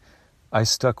I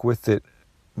stuck with it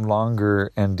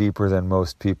longer and deeper than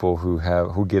most people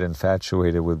who get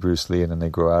infatuated with Bruce Lee and then they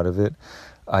grow out of it.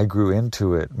 I grew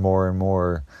into it more and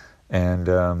more, and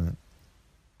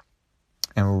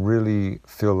really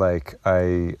feel like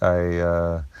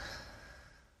I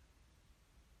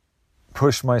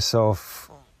pushed myself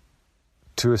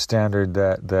to a standard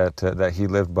that he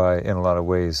lived by in a lot of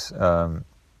ways,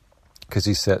 because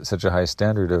he set such a high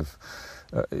standard of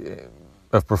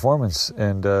performance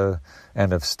and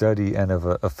of study and of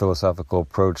a philosophical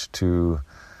approach to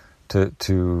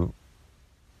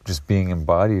just being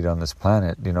embodied on this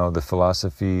planet. The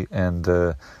philosophy and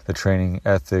the training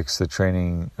ethics, the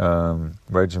training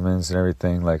regimens and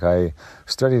everything. Like, I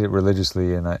studied it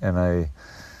religiously, and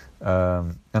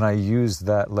I used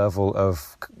that level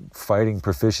of fighting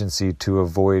proficiency to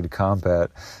avoid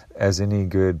combat, as any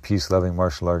good peace-loving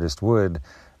martial artist would.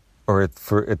 Or at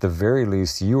the very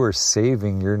least, you are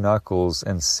saving your knuckles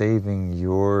and saving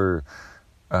your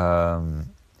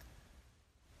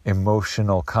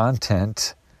emotional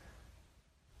content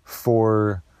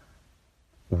for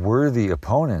worthy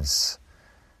opponents.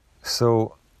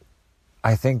 So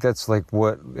I think that's like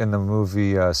what in the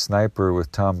movie Sniper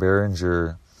with Tom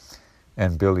Berenger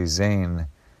and Billy Zane,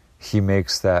 he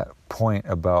makes that point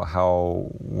about how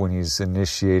when he's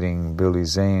initiating Billy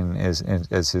Zane as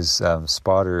his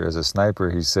spotter, as a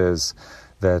sniper, he says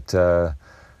that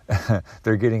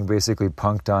they're getting basically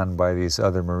punked on by these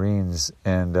other Marines,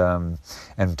 and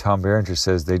Tom Berenger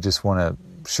says they just want to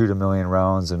shoot 1 million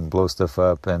rounds and blow stuff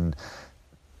up, and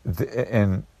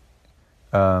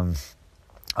I'm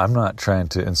not trying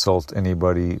to insult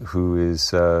anybody who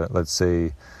is let's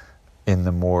say in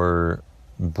the more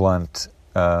blunt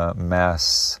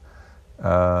mass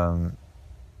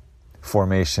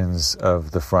formations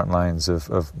of the front lines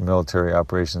of military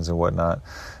operations and whatnot.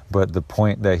 But the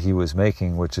point that he was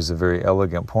making, which is a very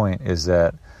elegant point, is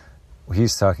that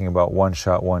he's talking about one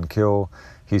shot, one kill.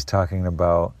 He's talking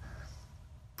about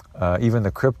even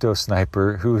the crypto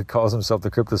sniper, who calls himself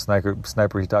the crypto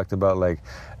sniper, he talked about like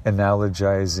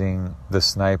analogizing the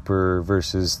sniper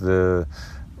versus the,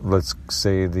 let's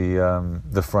say, the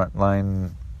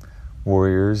frontline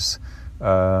warriors.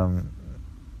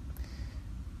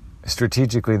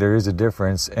 Strategically, there is a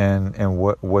difference, and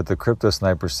what the crypto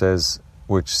sniper says,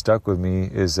 which stuck with me,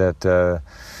 is that the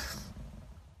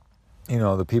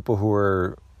people who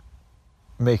are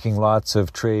making lots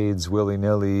of trades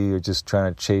willy-nilly or just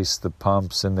trying to chase the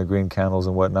pumps and the green candles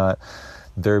and whatnot,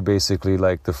 they're basically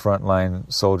like the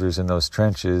frontline soldiers in those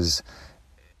trenches,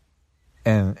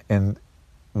 and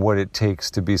what it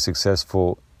takes to be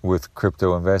successful with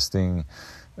crypto investing,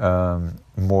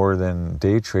 more than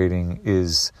day trading,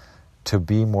 is to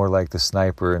be more like the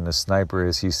sniper. And the sniper,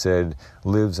 as he said,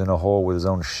 lives in a hole with his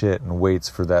own shit and waits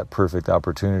for that perfect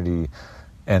opportunity,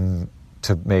 and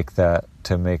to make that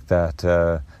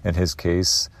in his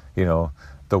case,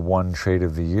 the one trade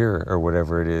of the year or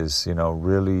whatever it is,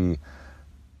 really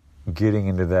getting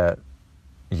into that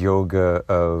yoga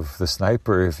of the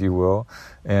sniper, if you will.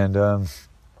 And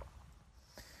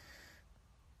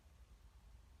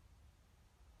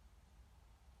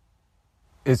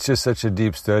it's just such a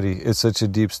deep study. It's such a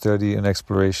deep study and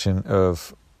exploration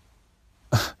of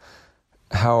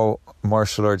how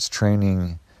martial arts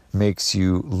training makes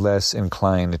you less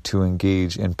inclined to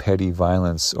engage in petty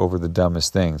violence over the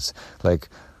dumbest things. Like,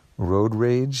 road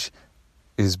rage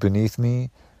is beneath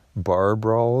me, bar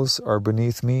brawls are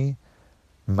beneath me,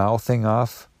 mouthing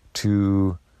off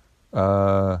to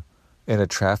in a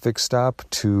traffic stop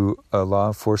to a law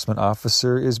enforcement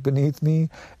officer is beneath me,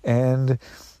 and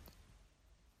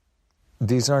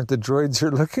these aren't the droids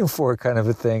you're looking for, kind of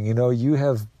a thing. You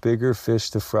have bigger fish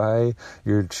to fry.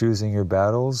 You're choosing your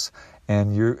battles,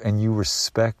 and you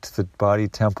respect the body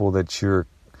temple that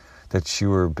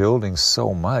you're building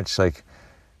so much. Like,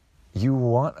 you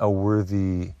want a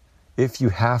worthy. If you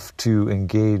have to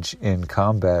engage in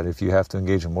combat, if you have to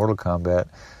engage in Mortal Kombat,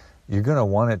 you're gonna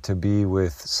want it to be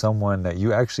with someone that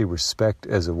you actually respect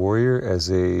as a warrior, as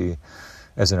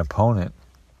an opponent.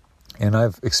 And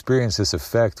I've experienced this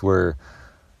effect where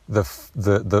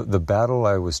the battle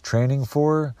I was training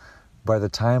for, by the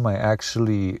time I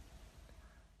actually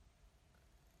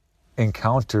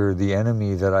encounter the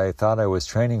enemy that I thought I was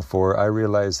training for, I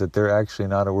realized that they're actually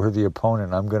not a worthy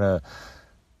opponent.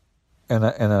 And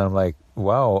I'm like,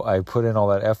 wow, I put in all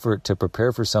that effort to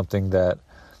prepare for something that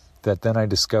then I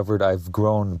discovered I've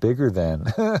grown bigger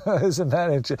than. Isn't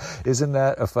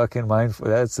that a fucking mind?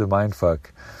 That's the mind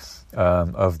fuck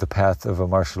of the path of a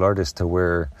martial artist, to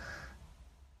where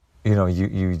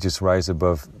you just rise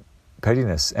above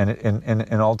pettiness,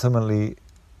 and ultimately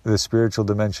the spiritual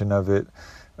dimension of it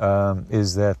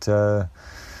is that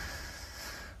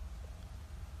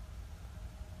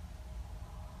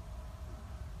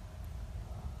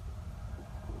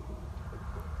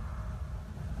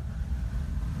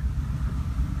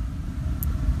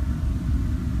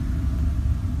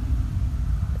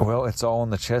well, it's all on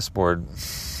the chessboard.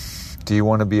 Do you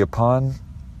want to be a pawn,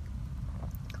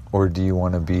 or do you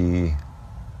want to be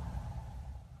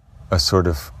a sort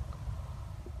of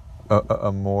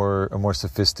a more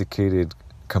sophisticated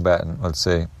combatant, let's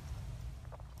say?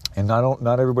 And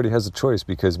not everybody has a choice,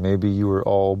 because maybe you were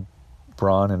all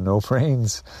brawn and no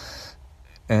brains,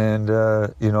 and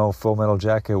Full Metal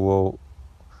Jacket will,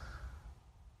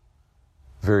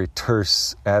 very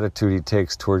terse attitude he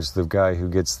takes towards the guy who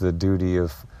gets the duty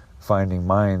of finding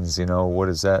mines. What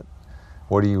is that?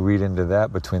 What do you read into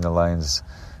that between the lines?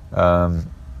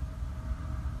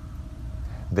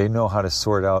 They know how to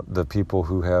sort out the people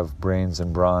who have brains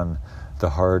and brawn,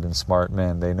 the hard and smart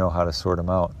men. They know how to sort them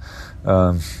out.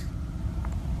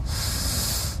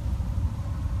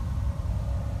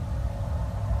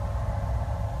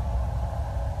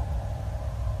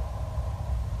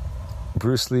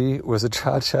 Bruce Lee was a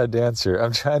cha-cha dancer.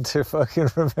 I'm trying to fucking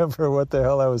remember what the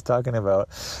hell I was talking about.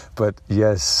 But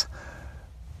yes,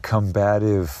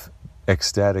 combative,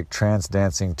 ecstatic trance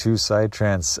dancing to side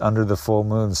trance under the full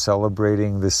moon,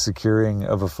 celebrating the securing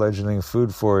of a fledgling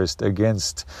food forest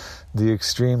against the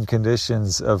extreme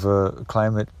conditions of a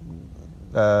climate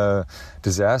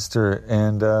disaster,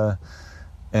 and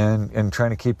trying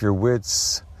to keep your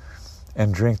wits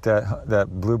and drink that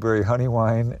blueberry honey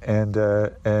wine and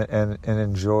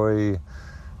enjoy.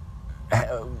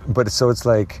 But so it's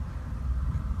like,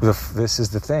 this is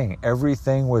the thing.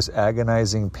 Everything was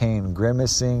agonizing pain,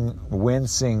 grimacing,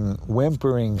 wincing,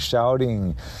 whimpering,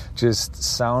 shouting, just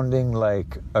sounding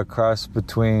like a cross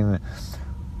between,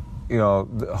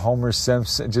 Homer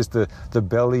Simpson, just the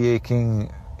belly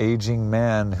aching aging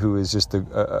man who is just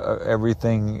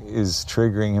everything is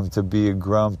triggering him to be a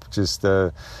grump, just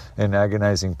in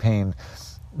agonizing pain.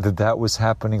 That was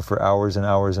happening for hours and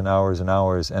hours and hours and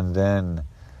hours, and then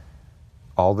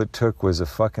all it took was a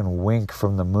fucking wink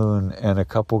from the moon and a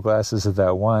couple glasses of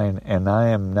that wine, and I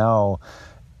am now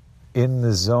in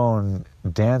the zone,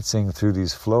 dancing through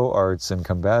these flow arts and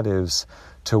combatives,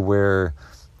 to where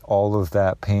all of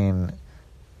that pain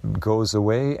goes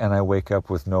away and I wake up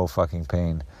with no fucking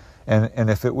pain. And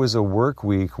if it was a work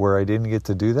week where I didn't get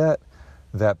to do that,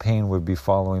 that pain would be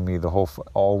following me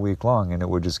all week long, and it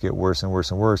would just get worse and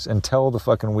worse and worse until the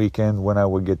fucking weekend when I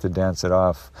would get to dance it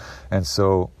off. And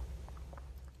so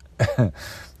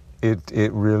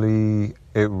it really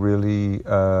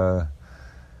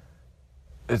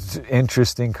it's an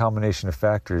interesting combination of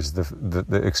factors.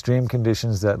 The extreme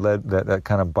conditions that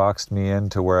kind of boxed me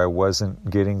into where I wasn't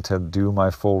getting to do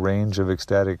my full range of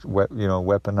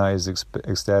weaponized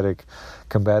ecstatic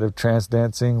combative trance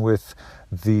dancing with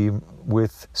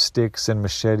sticks and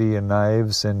machete and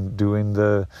knives, and doing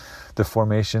the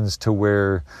formations to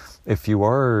where if you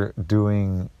are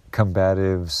doing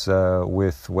combatives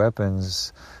with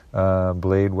weapons,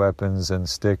 blade weapons and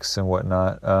sticks and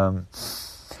whatnot,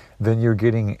 then you're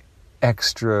getting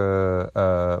extra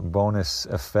bonus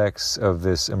effects of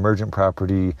this emergent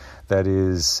property that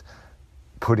is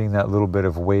putting that little bit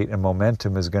of weight and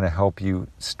momentum is going to help you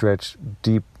stretch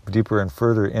deeper and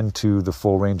further into the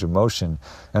full range of motion.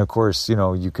 And of course,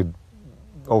 you could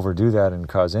overdo that and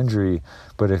cause injury,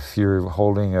 but if you're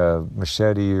holding a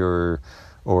machete or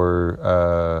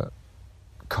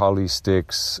kali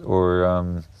sticks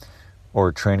or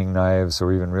training knives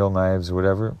or even real knives or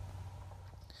whatever,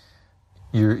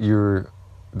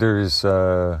 there's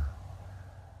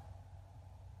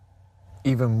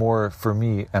even more, for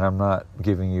me, and I'm not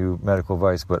giving you medical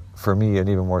advice, but for me, an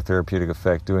even more therapeutic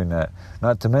effect doing that.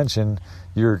 Not to mention,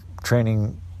 you're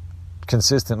training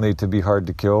consistently to be hard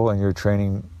to kill, and you're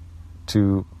training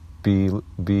to be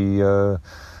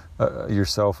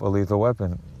yourself a lethal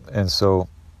weapon. And so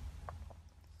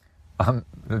I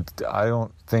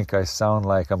don't think I sound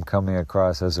like I'm coming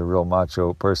across as a real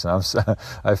macho person.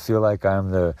 I feel like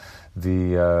I'm that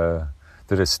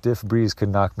a stiff breeze could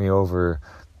knock me over.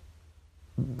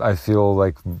 I feel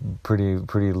like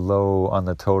pretty low on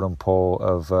the totem pole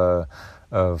of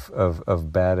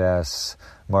badass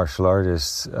martial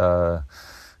artists.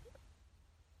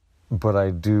 But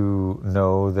I do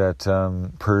know that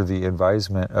per the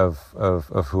advisement of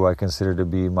who I consider to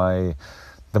be the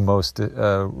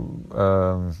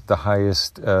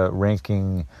highest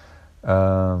ranking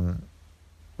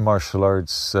martial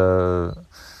arts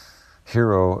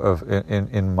hero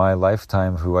in my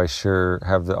lifetime, who I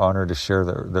have the honor to share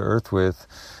the earth with,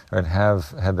 and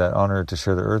have had that honor to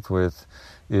share the earth with,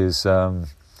 is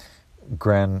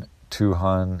Gran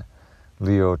Tuhan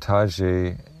Leo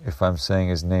Taje, if I'm saying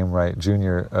his name right,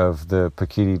 Jr., of the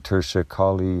Pekiti-Tirsia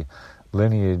Kali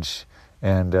lineage.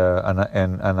 And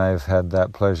I've had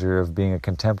that pleasure of being a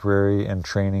contemporary and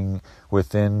training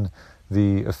within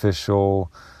the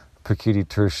official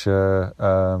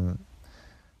Pekiti-Tirsia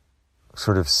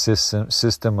sort of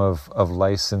system of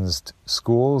licensed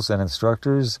schools and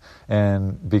instructors.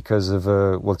 And because of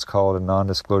what's called a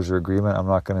non-disclosure agreement, I'm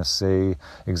not going to say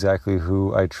exactly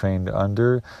who I trained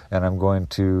under, and I'm going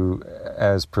to,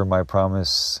 as per my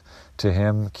promise to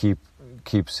him,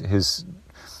 keeps his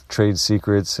trade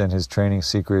secrets and his training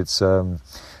secrets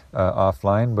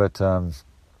offline,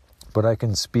 but I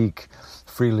can speak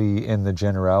freely in the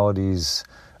generalities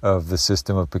of the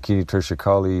system of Pekiti-Tirsia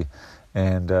Kali,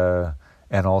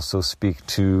 and also speak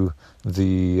to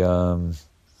the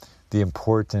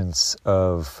importance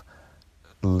of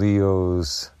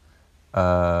Leo's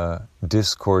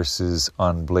discourses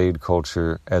on blade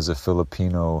culture as a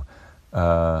Filipino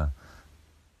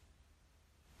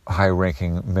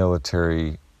high-ranking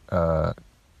military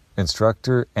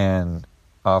instructor and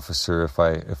officer, if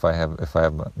I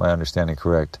have my understanding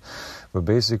correct. But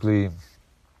basically,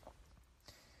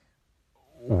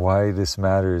 why this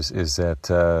matters is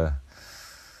that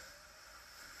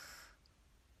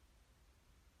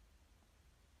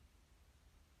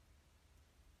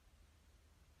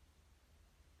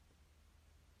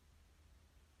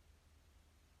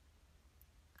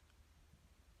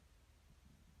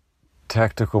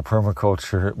tactical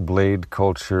permaculture, blade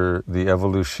culture, the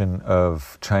evolution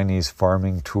of Chinese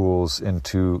farming tools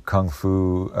into kung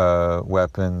fu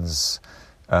weapons,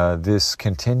 this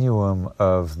continuum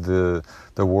of the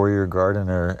warrior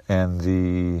gardener and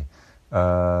the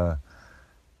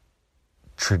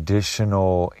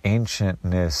traditional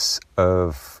ancientness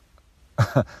of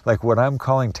like what I'm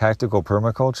calling tactical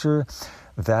permaculture.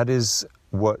 That is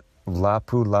what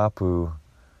Lapu-Lapu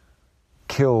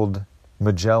killed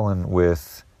Magellan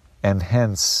with, and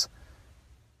hence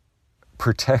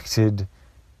protected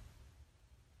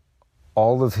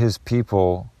all of his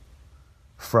people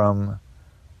from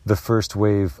the first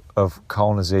wave of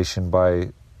colonization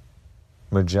by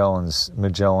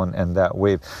Magellan and that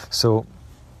wave. So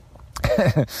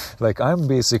like I'm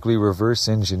basically reverse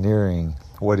engineering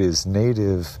what is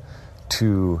native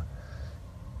to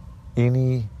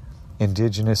any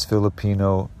indigenous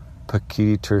Filipino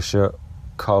Pekiti-Tirsia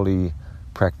Kali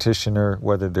practitioner,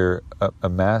 whether they're a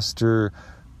master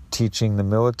teaching the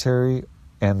military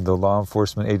and the law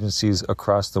enforcement agencies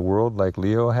across the world like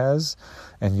Leo has,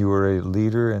 and you were a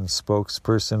leader and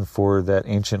spokesperson for that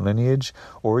ancient lineage,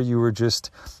 or you were just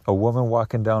a woman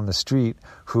walking down the street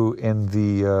who, in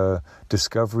the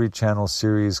Discovery Channel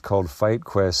series called Fight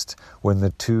Quest, when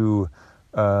the two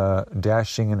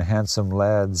dashing and handsome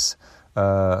lads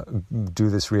do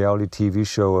this reality TV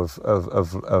show of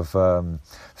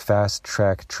fast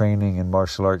track training and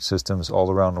martial arts systems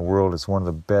all around the world. It's one of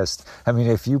the best. I mean,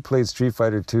 if you played Street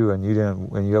Fighter 2 and you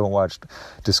haven't watched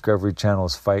Discovery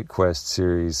Channel's Fight Quest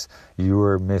series, you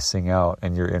are missing out,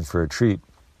 and you're in for a treat.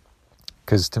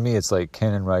 Because to me, it's like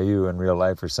Ken and Ryu in real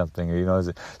life or something. Or, you know,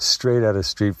 straight out of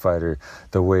Street Fighter.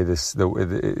 It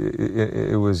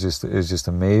was just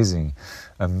amazing.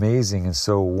 And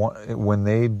so when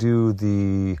they do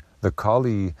the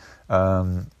Kali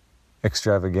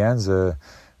extravaganza,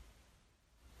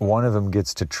 one of them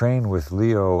gets to train with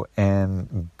Leo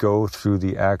and go through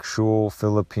the actual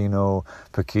Filipino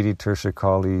Pekiti-Tirsia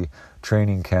Kali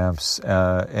training camps,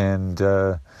 and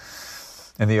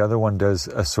the other one does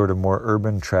a sort of more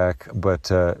urban track, but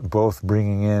both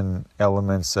bringing in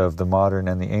elements of the modern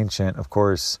and the ancient, of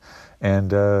course.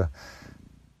 And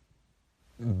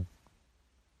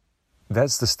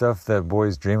that's the stuff that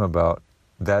boys dream about.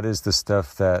 That is the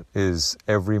stuff that is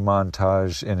every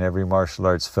montage in every martial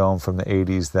arts film from the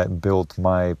 80s that built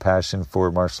my passion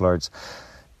for martial arts.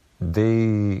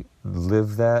 They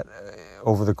live that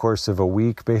over the course of a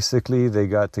week, basically. They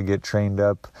got to get trained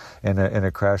up in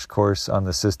a crash course on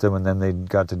the system, and then they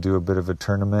got to do a bit of a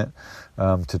tournament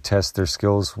to test their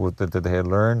skills that they had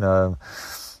learned.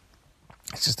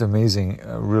 It's just amazing.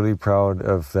 Really proud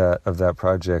of that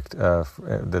project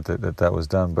that was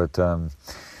done.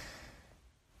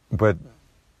 But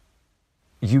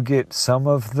you get some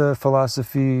of the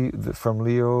philosophy from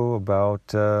Leo about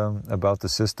the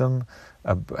system,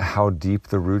 how deep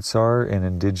the roots are in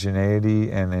indigeneity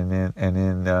and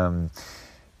in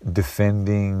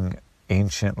defending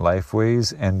ancient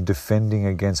lifeways and defending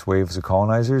against waves of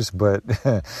colonizers. But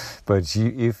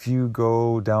if you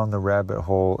go down the rabbit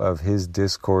hole of his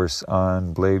discourse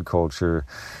on blade culture,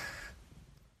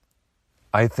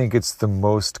 I think it's the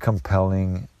most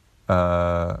compelling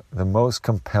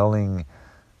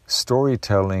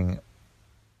storytelling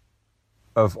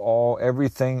of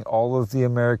everything, all of the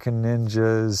American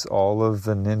ninjas, all of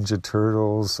the Ninja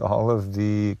Turtles, all of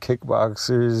the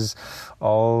kickboxers,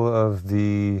 all of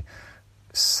the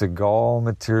Seagal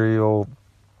material.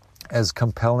 As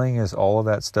compelling as all of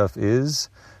that stuff is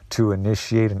to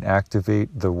initiate and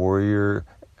activate the warrior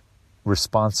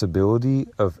responsibility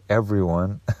of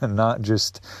everyone, not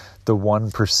just the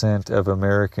 1% of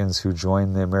Americans who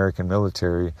join the American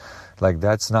military, like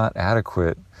that's not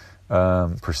adequate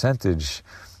percentage,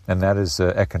 and that is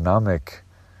an economic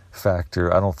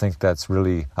factor. I don't think that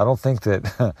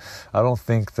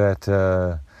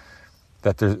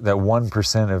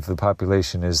 1% of the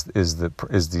population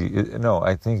no.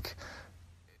 I think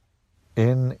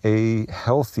in a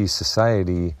healthy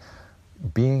society,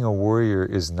 being a warrior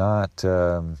is not,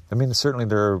 certainly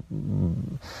there are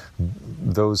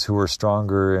those who are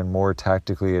stronger and more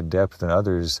tactically adept than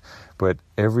others, but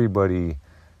everybody,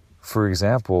 for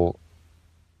example,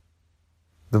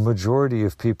 the majority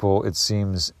of people, it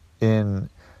seems,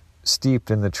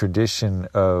 steeped in the tradition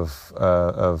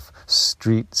of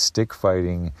street stick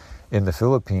fighting in the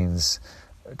Philippines,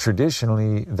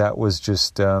 traditionally that was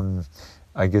just,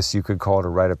 I guess you could call it a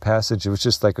rite of passage. It was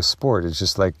just like a sport. It's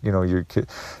just like, your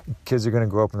kids are going to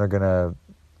grow up and they're going to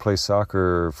play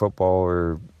soccer or football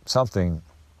or something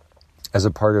as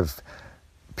a part of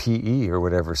PE or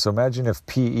whatever. So imagine if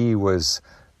PE was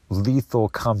lethal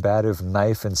combative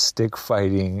knife and stick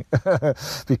fighting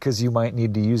because you might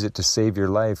need to use it to save your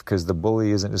life because the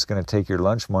bully isn't just going to take your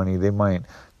lunch money. They might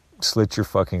slit your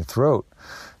fucking throat.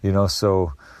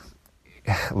 So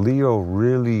Leo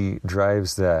really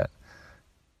drives that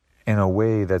in a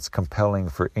way that's compelling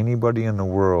for anybody in the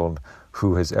world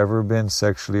who has ever been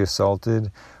sexually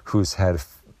assaulted, who's had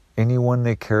anyone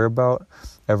they care about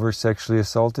ever sexually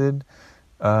assaulted,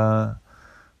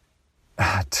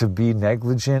 to be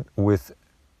negligent with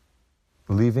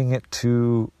leaving it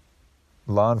to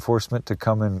law enforcement to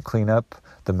come and clean up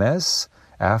the mess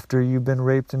after you've been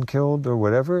raped and killed or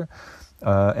whatever,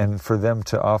 and for them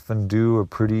to often do a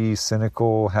pretty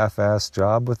cynical, half-assed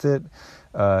job with it.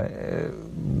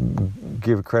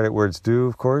 Give credit where it's due,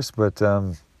 of course, but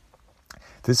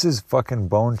this is fucking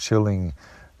bone-chilling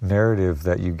narrative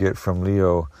that you get from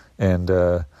Leo, and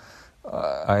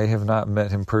I have not met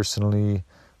him personally.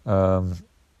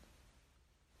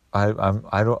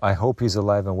 I hope he's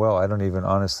alive and well. I don't even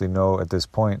honestly know at this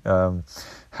point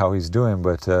how he's doing,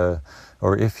 but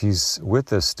or if he's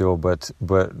with us still. But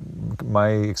my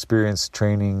experience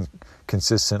training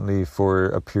consistently for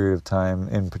a period of time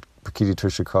in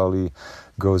Pekiti-Tirsia Kali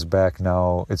goes back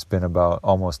now. It's been about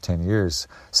almost 10 years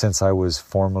since I was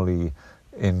formally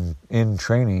in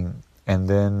training, and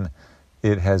then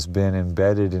it has been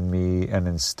embedded in me and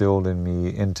instilled in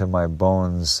me into my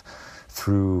bones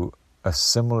through a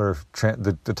similar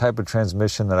the type of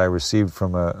transmission that I received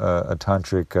from a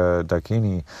tantric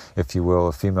dakini, if you will,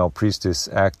 a female priestess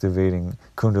activating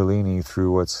kundalini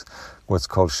through what's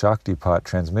called Shaktipat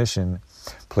transmission,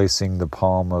 placing the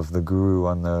palm of the guru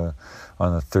on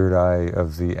the third eye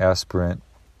of the aspirant.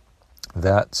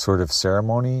 That sort of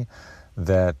ceremony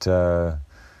that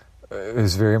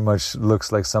is very much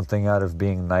looks like something out of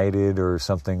Being Knighted, or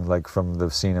something like from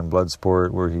the scene in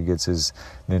Bloodsport where he gets his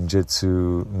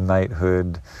ninjutsu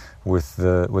knighthood with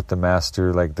the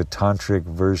master. Like the tantric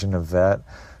version of that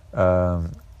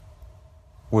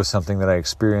was something that I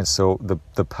experienced. So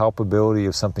the palpability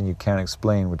of something you can't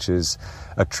explain, which is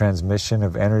a transmission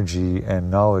of energy and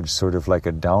knowledge, sort of like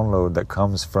a download that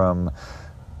comes from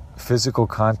physical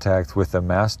contact with a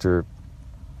master.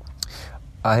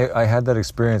 I had that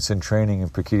experience in training in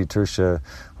Pekiti-Tirsia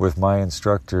with my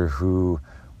instructor, who,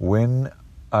 when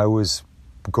I was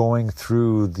going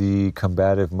through the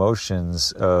combative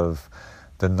motions of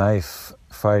the knife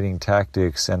fighting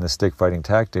tactics and the stick fighting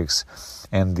tactics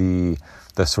and the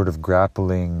sort of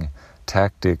grappling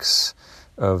tactics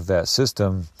of that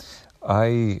system,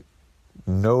 I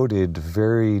noted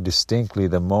very distinctly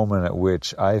the moment at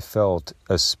which I felt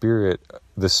the spirit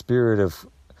of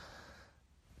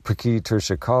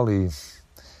Pekiti-Tirsia Kali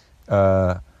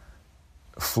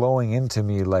flowing into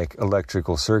me like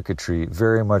electrical circuitry,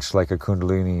 very much like a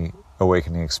Kundalini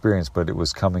awakening experience, but it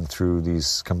was coming through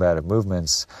these combative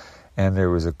movements. And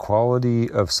there was a quality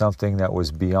of something that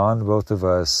was beyond both of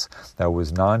us, that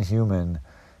was non-human.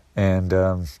 And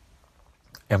am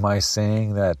I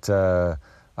saying that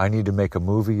I need to make a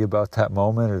movie about that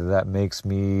moment, or that makes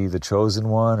me the chosen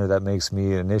one, or that makes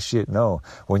me an initiate? No.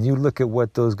 When you look at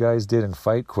what those guys did in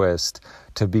Fight Quest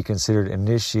to be considered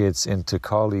initiates into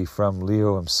Kali from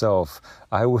Leo himself,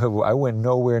 I went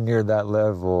nowhere near that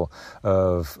level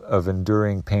of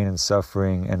enduring pain and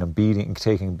suffering and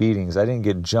taking beatings. I didn't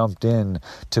get jumped in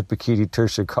to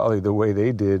Pekiti-Tirsia Kali the way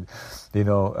they did.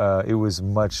 It was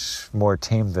much more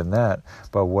tame than that.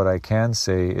 But what I can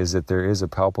say is that there is a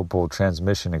palpable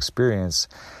transmission experience,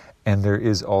 and there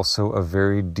is also a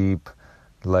very deep,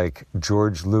 like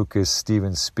George Lucas,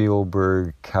 Steven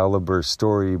Spielberg caliber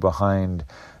story behind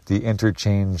the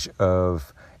interchange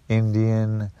of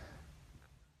Indian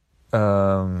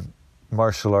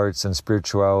martial arts and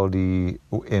spirituality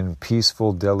in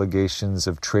peaceful delegations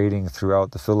of trading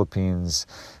throughout the Philippines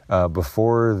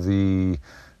before the,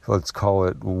 let's call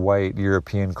it, white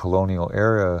European colonial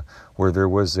era, where there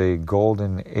was a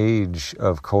golden age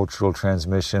of cultural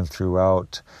transmission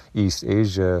throughout East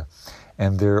Asia.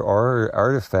 And there are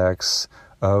artifacts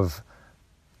of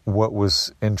what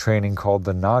was in training called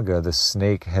the Naga, the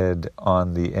snake head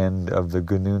on the end of the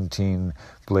Gununtin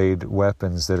blade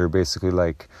weapons that are basically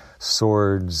like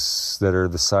swords that are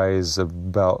the size of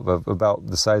about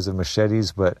the size of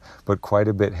machetes, but quite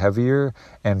a bit heavier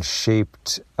and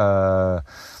shaped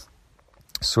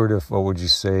sort of, what would you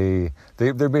say?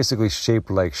 They're basically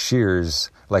shaped like shears,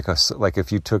 like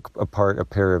if you took apart a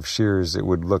pair of shears, it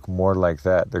would look more like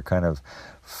that. They're kind of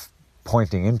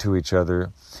pointing into each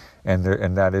other, and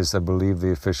that is, I believe,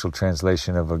 the official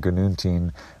translation of a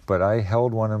Gununtin. But I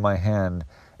held one in my hand,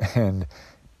 and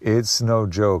it's no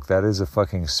joke. That is a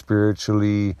fucking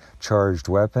spiritually charged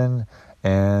weapon,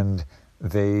 and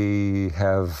they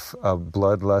have a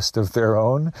bloodlust of their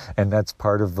own, and that's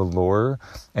part of the lore.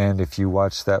 And if you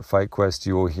watch that Fight Quest,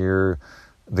 you will hear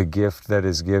the gift that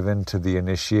is given to the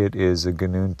initiate is a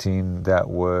Gununtin that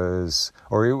was,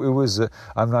 or it was,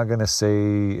 I'm not going to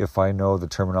say if I know the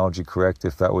terminology correct,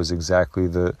 if that was exactly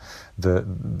the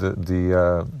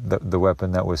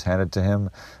weapon that was handed to him.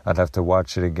 I'd have to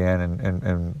watch it again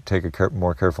and take a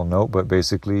more careful note. But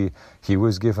basically, he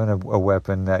was given a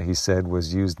weapon that he said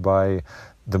was used by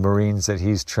the Marines that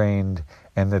he's trained,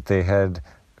 and that they had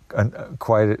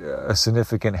quite a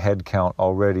significant head count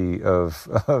already of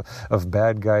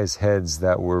bad guys' heads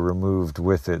that were removed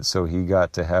with it. So he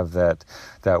got to have that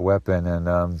weapon. And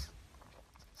I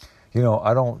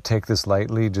don't take this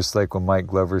lightly. Just like when Mike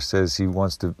Glover says he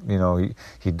wants to,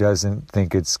 he doesn't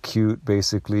think it's cute,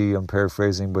 basically, I'm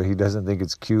paraphrasing, but he doesn't think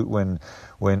it's cute when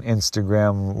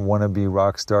Instagram wannabe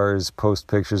rock stars post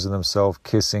pictures of themselves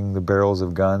kissing the barrels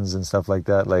of guns and stuff like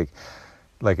that. Like,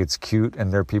 it's cute,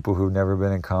 and there are people who've never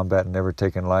been in combat and never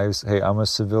taken lives. Hey, I'm a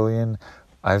civilian.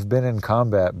 I've been in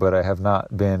combat, but I have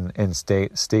not been in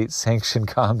state-sanctioned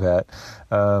combat.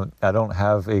 I don't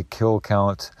have a kill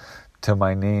count to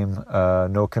my name,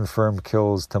 no confirmed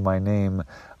kills to my name.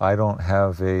 I don't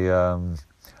have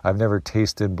I've never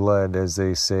tasted blood, as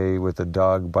they say, with a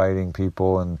dog biting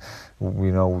people, and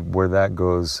where that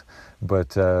goes.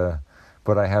 But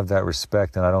I have that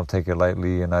respect, and I don't take it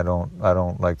lightly, and I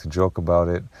don't like to joke about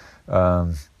it.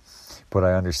 But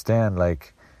I understand,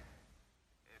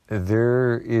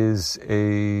 there is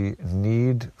a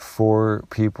need for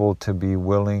people to be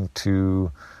willing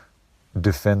to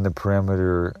defend the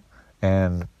perimeter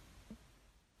and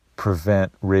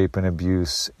prevent rape and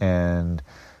abuse, and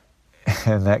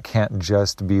that can't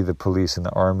just be the police and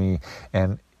the army,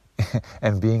 and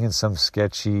being in some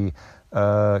sketchy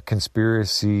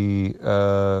conspiracy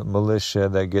militia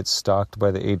that gets stalked by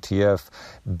the ATF.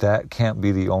 That can't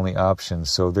be the only option.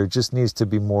 So there just needs to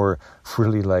be more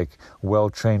really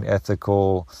well-trained,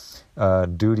 ethical,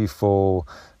 dutiful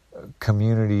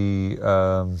community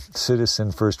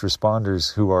citizen first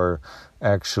responders who are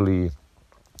actually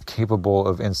capable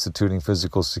of instituting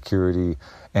physical security,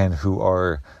 and who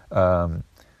are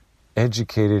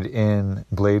educated in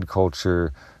blade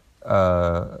culture,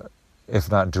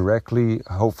 if not directly,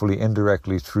 hopefully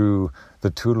indirectly, through the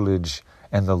tutelage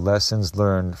and the lessons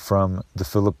learned from the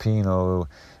Filipino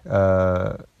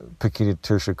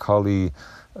Pekiti-Tirsia Kali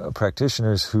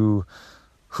practitioners who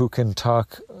can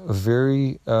talk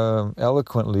very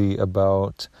eloquently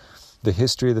about the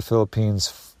history of the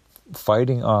Philippines,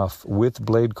 fighting off with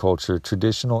blade culture,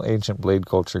 traditional ancient blade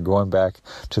culture, going back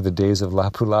to the days of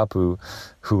Lapu-Lapu,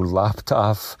 who lopped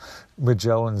off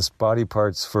Magellan's body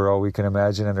parts for all we can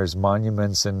imagine, and there's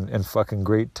monuments and fucking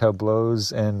great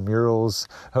tableaus and murals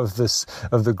of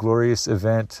the glorious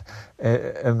event.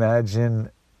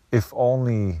 Imagine if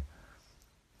only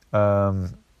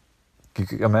imagine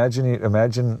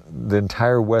the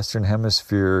entire Western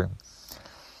Hemisphere.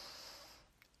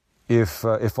 If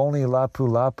only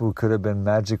Lapu-Lapu could have been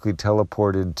magically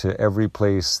teleported to every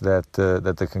place that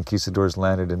the conquistadors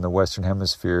landed in the Western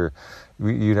Hemisphere,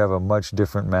 you'd have a much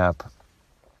different map,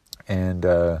 and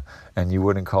you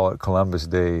wouldn't call it Columbus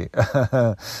Day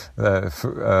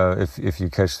if you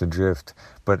catch the drift.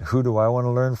 But who do I want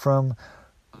to learn from?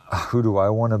 Who do I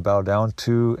want to bow down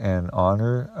to and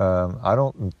honor? I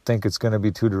don't think it's going to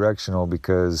be too directional,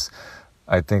 because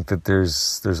I think that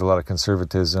there's a lot of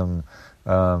conservatism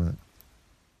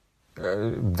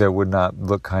that would not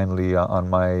look kindly on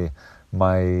my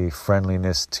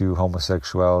friendliness to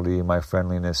homosexuality, my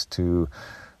friendliness to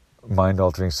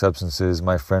mind-altering substances,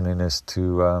 my friendliness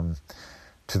to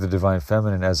the divine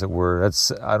feminine, as it were.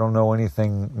 I don't know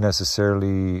anything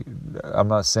necessarily. I'm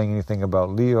not saying anything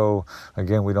about Leo.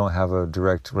 Again, we don't have a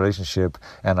direct relationship,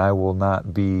 and I will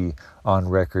not be on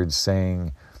record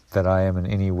saying that I am in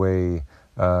any way.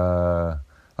 I'm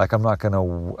not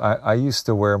gonna. I used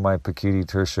to wear my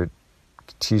Pekiti-Tirsia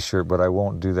T-shirt, but I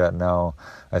won't do that now.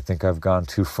 I think I've gone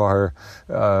too far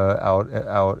out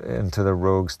into the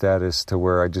rogue status to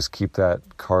where I just keep that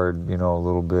card, a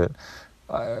little bit.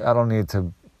 I don't need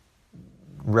to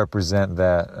represent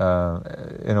that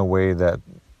in a way that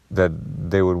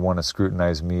they would want to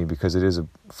scrutinize me, because it is a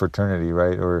fraternity,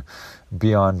 right? Or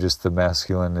beyond just the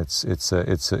masculine, it's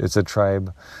a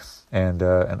tribe, and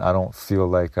I don't feel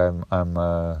like I'm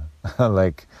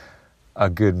like a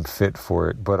good fit for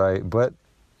it. But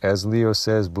as Leo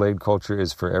says, blade culture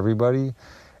is for everybody,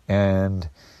 and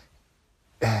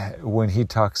when he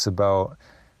talks about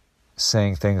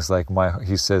saying things like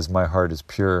he says my heart is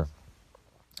pure,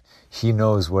 he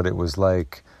knows what it was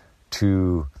like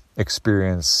to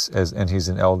experience and he's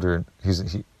an elder.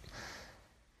 The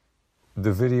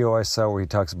video I saw where he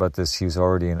talks about this, he's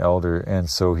already an elder, and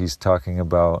so he's talking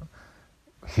about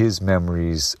his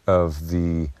memories of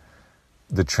the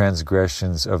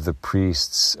transgressions of the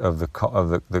priests of the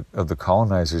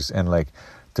colonizers, and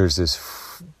there's this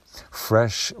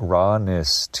fresh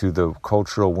rawness to the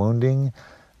cultural wounding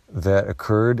that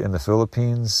occurred in the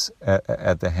Philippines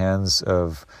at the hands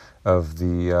of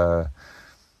the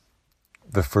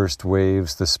first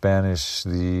waves, the Spanish,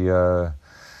 the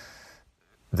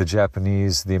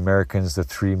Japanese, the Americans, the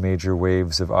three major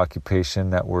waves of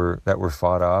occupation that were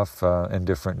fought off in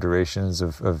different durations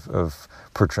of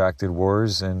protracted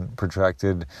wars and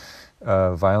protracted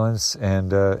violence,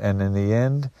 and in the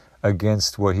end,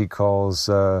 against what he calls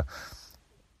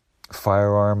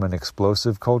firearm and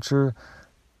explosive culture,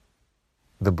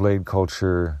 the blade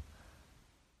culture,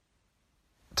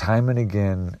 time and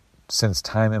again, since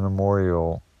time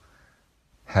immemorial,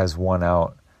 has won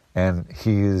out, and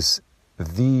he is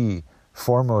the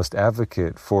foremost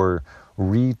advocate for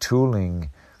retooling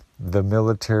the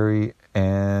military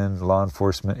and law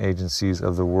enforcement agencies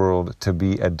of the world to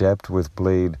be adept with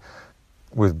blade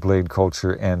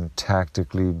culture and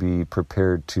tactically be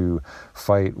prepared to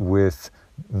fight with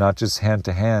not just hand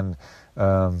to hand,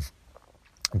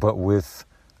 but with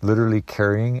literally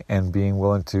carrying and being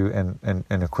willing to and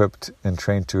equipped and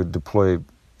trained to deploy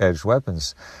edged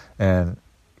weapons. And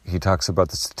he talks about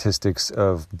the statistics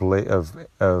of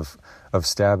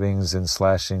stabbings and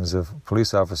slashings of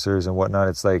police officers and whatnot.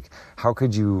 It's like, how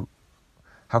could you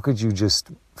just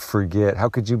forget? How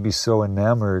could you be so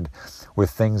enamored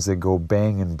with things that go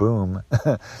bang and boom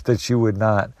that you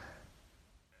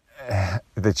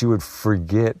would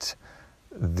forget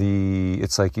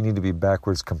it's like you need to be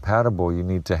backwards compatible. You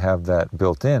need to have that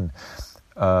built in.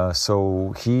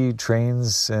 So he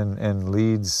trains and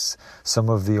leads some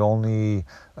of the only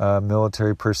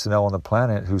military personnel on the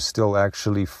planet who still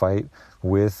actually fight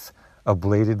with a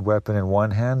bladed weapon in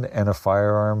one hand and a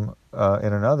firearm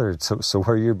in another. So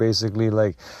where you're basically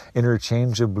like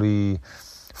interchangeably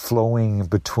flowing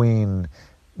between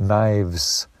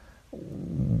knives.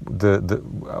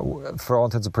 For all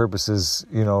intents and purposes,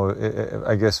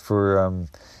 I guess for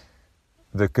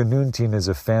the kanuntin is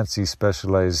a fancy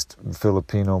specialized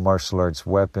Filipino martial arts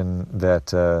weapon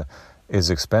that is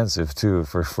expensive too,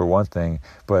 for one thing,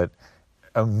 but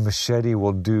a machete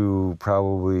will do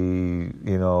probably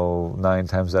 9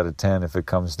 times out of 10 if it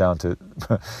comes down to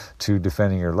to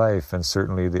defending your life. And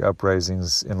certainly the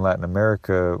uprisings in Latin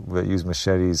America that use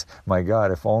machetes, my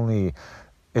God, if only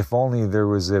there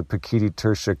was a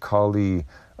Pekiti-Tirsia Kali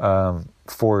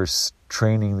force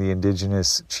training the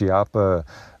indigenous Chiapa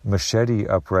machete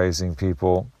uprising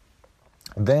people,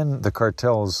 then the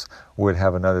cartels would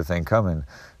have another thing coming.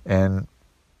 And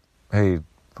hey,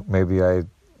 maybe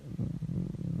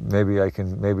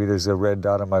there's a red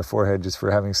dot on my forehead just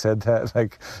for having said that.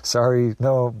 Like, sorry,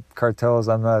 no, cartels,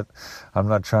 I'm not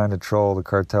trying to troll the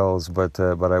cartels, but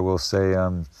I will say,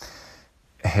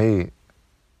 hey,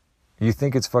 you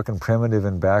think it's fucking primitive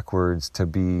and backwards to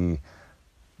be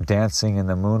dancing in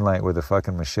the moonlight with a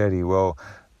fucking machete? Well,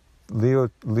 Leo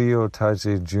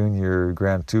Taje Jr.,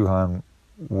 Grand Tuhan,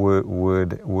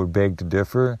 would beg to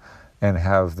differ and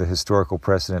have the historical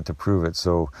precedent to prove it.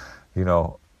 So,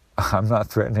 I'm not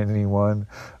threatening anyone.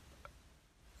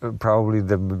 Probably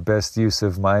the best use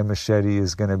of my machete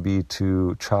is going to be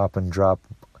to chop and drop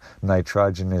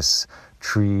nitrogenous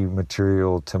tree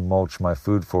material to mulch my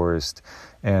food forest.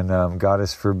 And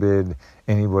goddess forbid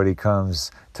anybody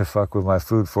comes to fuck with my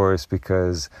food forest,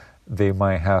 because they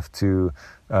might have to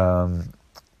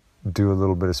do a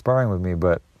little bit of sparring with me,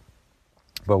 but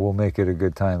we'll make it a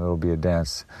good time. It'll be a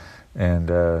dance. And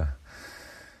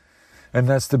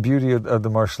that's the beauty of the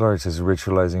martial arts, is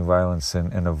ritualizing violence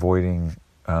and avoiding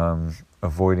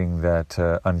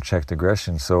that unchecked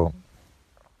aggression. So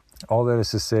all that is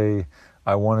to say,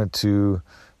 I wanted to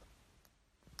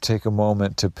take a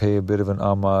moment to pay a bit of an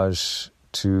homage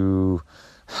to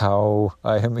how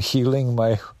I am healing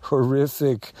my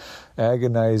horrific,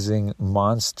 agonizing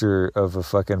monster of a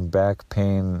fucking back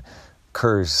pain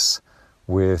curse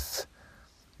with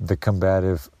the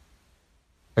combative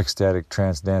ecstatic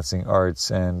trance dancing arts.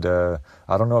 And I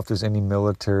don't know if there's any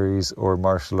militaries or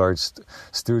martial arts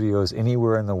studios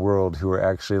anywhere in the world who are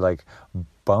actually like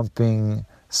bumping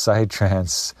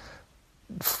psytrance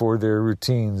for their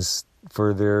routines,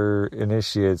 for their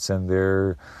initiates and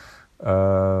their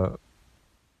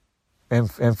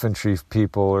infantry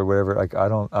people or whatever. Like, I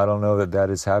don't know that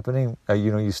is happening.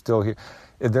 You still hear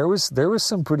there was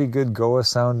some pretty good Goa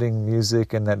sounding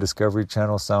music in that Discovery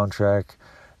Channel soundtrack.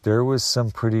 There was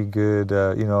some pretty good,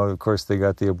 of course they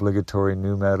got the obligatory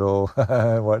nu metal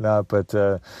and whatnot, but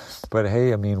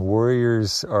hey, I mean,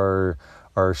 warriors are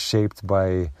shaped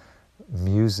by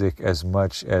music as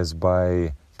much as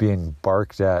by being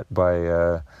barked at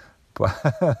by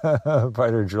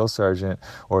their drill sergeant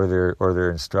or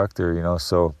their instructor,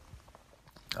 So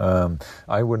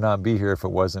I would not be here if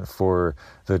it wasn't for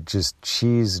the just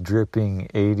cheese dripping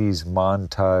 80s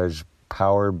montage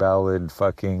power ballad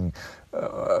fucking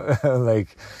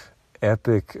like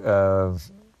epic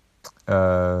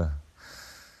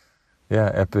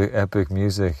epic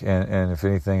music. And if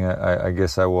anything, I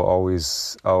guess I'll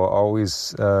always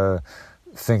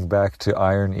think back to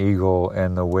Iron Eagle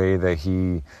and the way that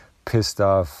he pissed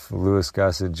off Louis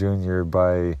Gossett Jr.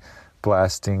 by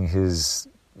blasting his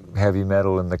heavy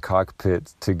metal in the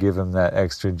cockpit to give him that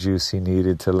extra juice he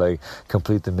needed to like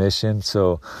complete the mission.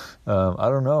 So I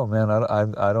don't know, man.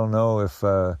 I don't know if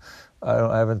I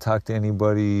haven't talked to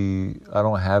anybody. I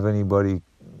don't have anybody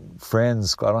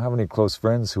friends. I don't have any close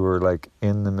friends who are like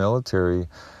in the military.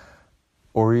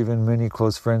 or even many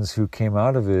close friends who came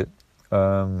out of it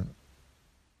for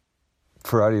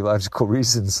ideological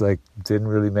reasons, like didn't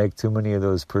really make too many of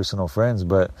those personal friends,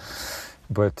 but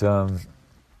I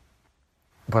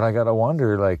gotta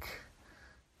wonder, like,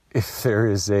 if there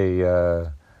is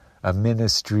a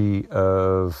ministry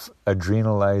of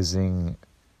adrenalizing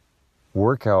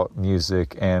workout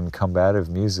music and combative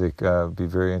music. Be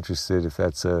very interested if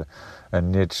that's a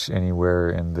niche anywhere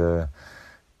in the,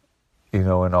 in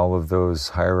all of those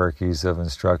hierarchies of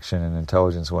instruction and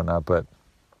intelligence and whatnot. But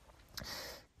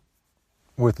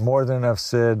with more than enough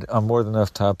said on more than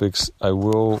enough topics, I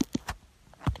will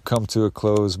come to a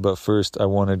close. But first, I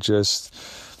want to just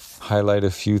highlight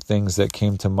a few things that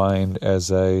came to mind as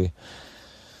I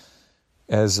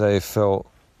felt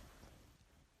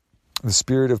the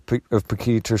spirit of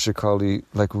Pekiti-Tirsia Kali,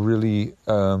 like really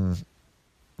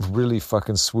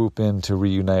fucking swoop in to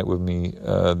reunite with me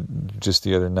just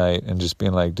the other night, and just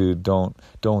being like, dude, don't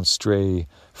stray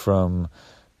from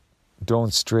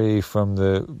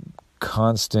the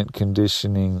constant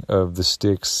conditioning of the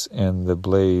sticks and the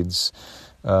blades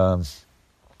and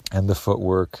the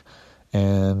footwork,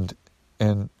 and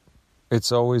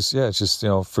it's always, it's just,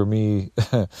 for me,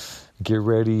 get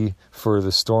ready for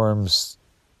the storms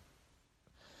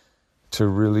to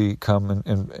really come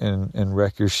and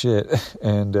wreck your shit,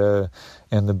 and the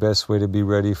best way to be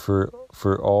ready for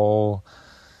all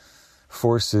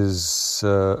forces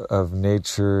of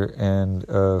nature and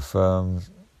of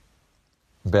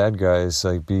bad guys,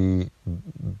 like be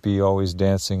always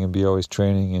dancing and be always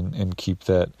training and keep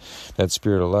that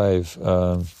spirit alive.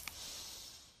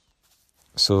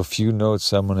 So a few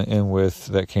notes I'm going to end with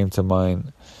that came to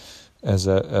mind as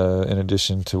in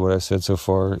addition to what I said so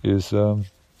far is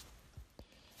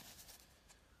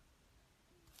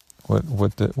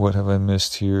what have I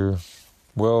missed here?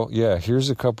 Well, yeah, here's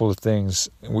a couple of things.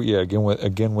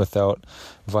 Again, without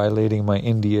violating my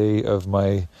NDA of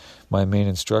my main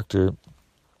instructor,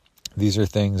 these are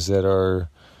things that are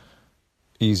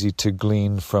easy to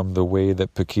glean from the way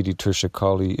that Pekiti-Tirsia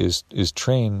Kali is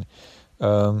trained.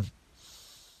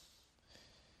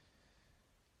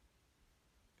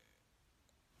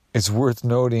 It's worth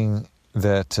noting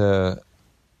that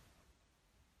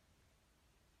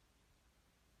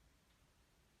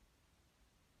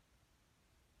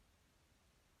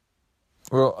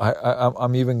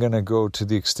I'm even going to go to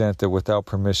the extent that without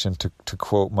permission to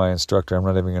quote my instructor, I'm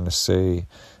not even going to say.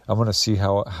 I'm going to see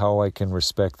how I can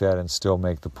respect that and still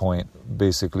make the point.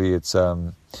 Basically, it's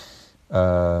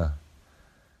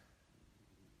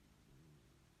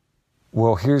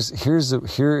well, here is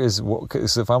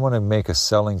because if I want to make a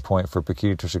selling point for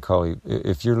Pekiti-Tirsia Kali,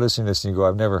 if you're listening to this and you go,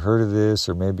 I've never heard of this,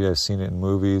 or maybe I've seen it in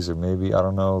movies, or maybe, I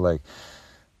don't know, like,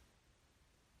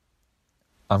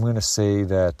 I'm going to say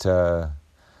that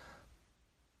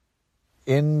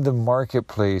in the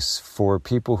marketplace for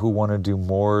people who want to do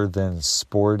more than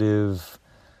sportive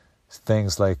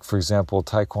things, like, for example,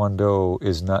 Taekwondo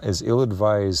is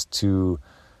ill-advised to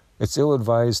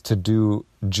do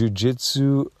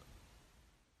jiu-jitsu.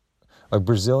 Like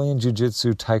Brazilian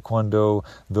Jiu-Jitsu, Taekwondo,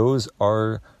 those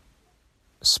are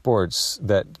sports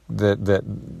that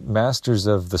masters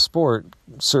of the sport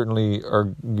certainly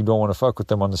you don't want to fuck with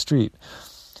them on the street.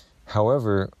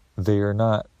 However, they are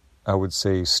not, I would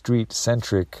say,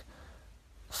 street-centric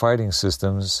fighting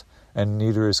systems, and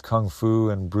neither is Kung Fu,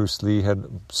 and Bruce Lee had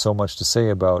so much to say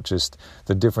about just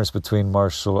the difference between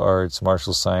martial arts,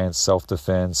 martial science,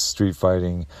 self-defense, street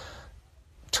fighting,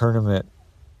 tournament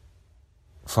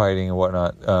fighting and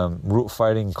whatnot,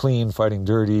 fighting clean, fighting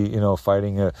dirty,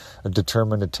 fighting a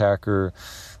determined attacker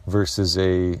versus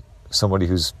somebody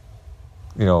who's,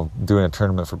 doing a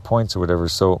tournament for points or whatever.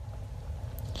 So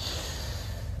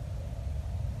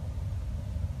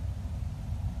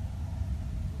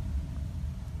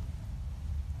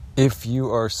if you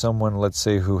are someone, let's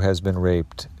say, who has been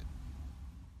raped,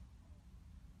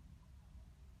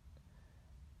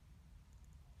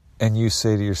 and you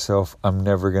say to yourself, I'm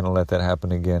never going to let that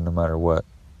happen again, no matter what.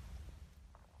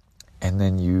 And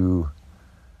then you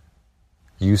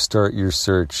start your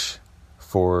search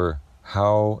for,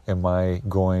 how am I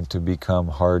going to become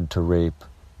hard to rape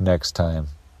next time?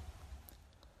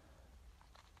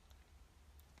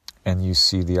 And you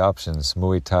see the options: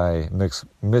 Muay Thai,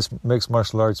 mixed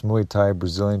martial arts, Muay Thai,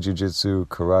 Brazilian Jiu-Jitsu,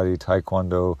 Karate,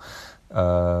 Taekwondo,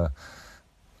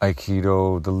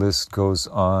 Aikido, the list goes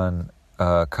on.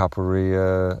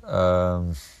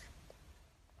 Capoeira,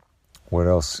 what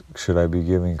else should I be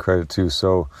giving credit to?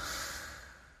 So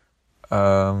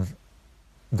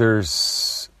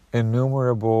there's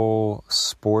innumerable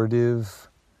sportive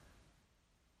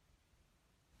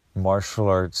martial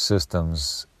arts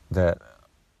systems that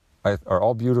are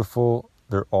all beautiful.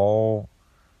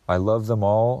 I love them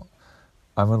all.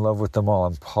 I'm in love with them all.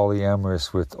 I'm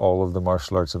polyamorous with all of the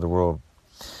martial arts of the world.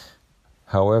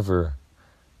 However,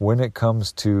 when it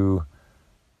comes to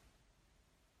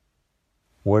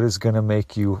what is going to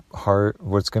make you hard,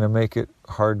 what's going to make it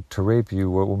hard to rape you,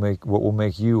 what will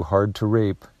make you hard to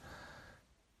rape,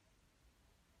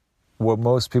 what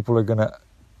most people are going to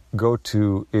go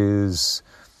to is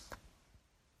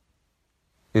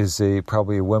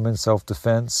probably a women's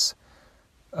self-defense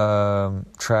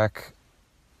track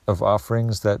of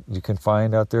offerings that you can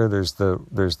find out there. There's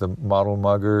the model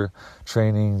mugger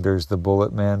training, there's the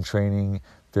bullet man training,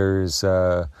 there's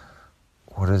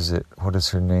what is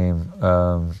her name,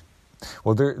 even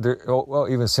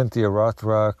Cynthia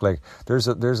Rothrock. Like there's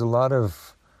a lot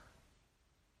of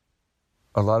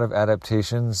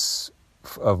adaptations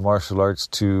of martial arts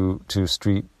to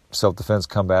street self-defense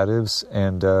combatives,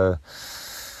 and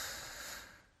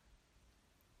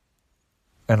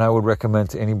I would recommend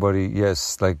to anybody,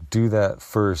 yes, like do that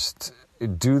first.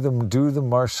 Do the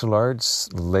martial arts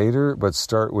later, but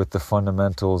start with the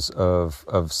fundamentals of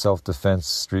self-defense,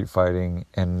 street fighting,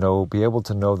 and be able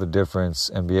to know the difference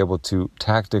and be able to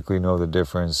tactically know the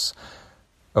difference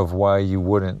of why you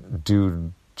wouldn't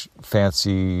do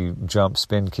fancy jump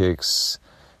spin kicks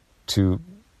to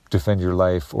defend your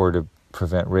life or to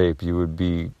prevent rape. You would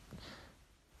be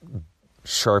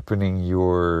sharpening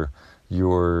your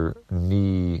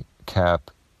knee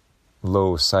cap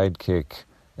low side kick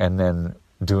and then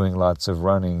doing lots of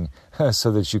running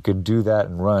so that you could do that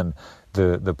and run.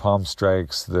 The palm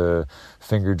strikes, the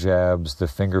finger jabs, the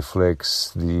finger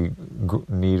flicks, the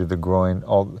knee to the groin,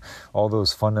 all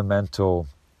those fundamental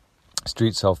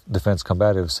street self-defense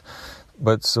combatives.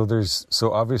 But so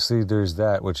obviously there's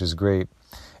that, which is great.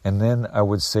 And then I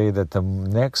would say that the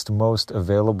next most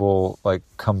available like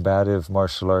combative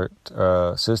martial art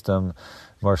system,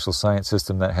 martial science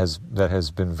system that has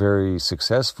been very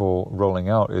successful rolling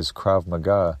out is Krav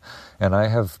Maga. And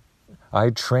I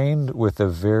trained with a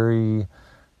very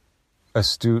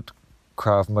astute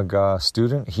Krav Maga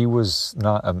student. He was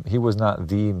not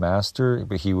the master,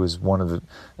 but he was one of the,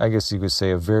 I guess you could say,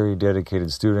 a very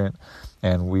dedicated student.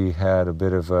 And we had a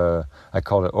bit of I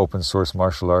called it open source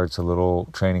martial arts, a little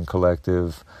training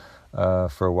collective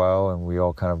for a while, and we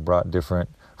all kind of brought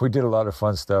we did a lot of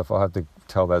fun stuff. I'll have to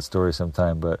tell that story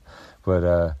sometime, but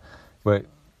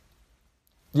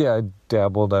yeah, I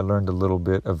dabbled. I learned a little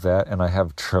bit of that, and I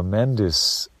have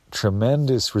tremendous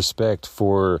respect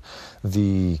for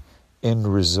the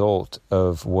end result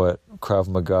of what Krav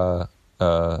Maga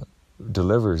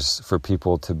delivers for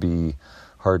people to be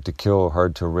hard to kill,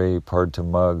 hard to rape, hard to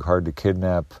mug, hard to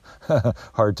kidnap,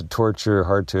 hard to torture,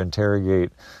 hard to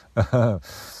interrogate,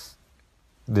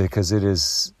 because it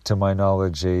is, to my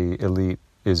knowledge, a elite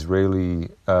Israeli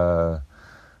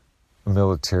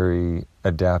military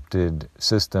adapted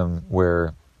system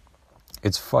where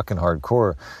it's fucking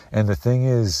hardcore. And the thing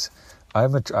is, I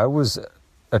was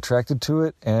attracted to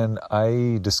it, and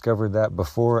I discovered that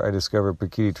before I discovered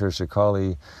Pekiti-Tirsia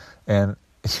Kali, and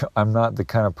I'm not the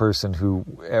kind of person who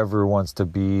ever wants to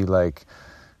be like,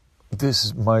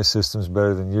 my system's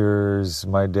better than yours,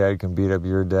 my dad can beat up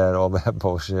your dad, all that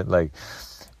bullshit. Like,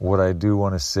 what I do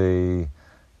want to say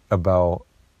about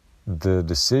the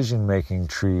decision-making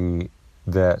tree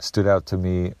that stood out to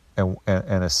me and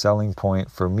a selling point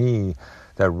for me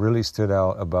that really stood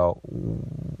out about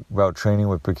training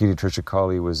with Pekiti-Tirsia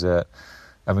Kali was that,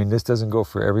 I mean, this doesn't go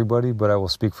for everybody, but I will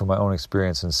speak from my own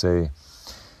experience and say,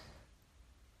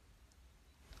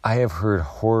 I have heard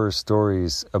horror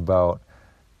stories about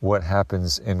what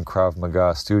happens in Krav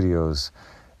Maga studios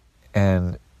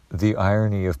and the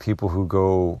irony of people who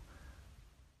go,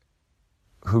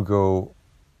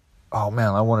 oh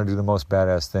man, I want to do the most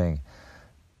badass thing,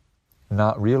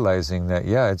 not realizing that,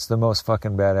 yeah, it's the most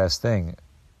fucking badass thing.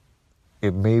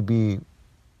 It may be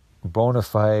bona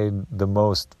fide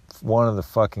one of the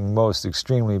fucking most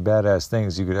extremely badass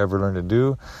things you could ever learn to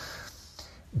do,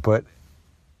 but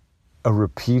a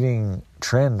repeating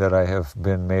trend that I have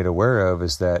been made aware of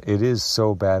is that it is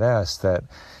so badass that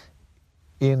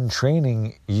in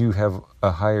training you have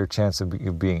a higher chance of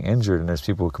being injured. And there's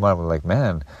people who come out and are like,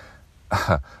 man,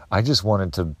 I just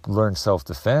wanted to learn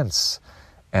self-defense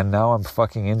and now I'm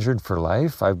fucking injured for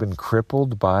life. I've been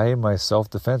crippled by my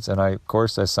self-defense, and I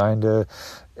signed a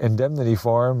indemnity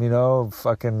form,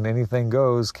 fucking anything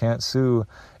goes, can't sue,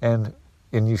 and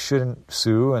you shouldn't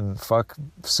sue, and fuck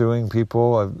suing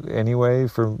people anyway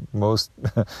for most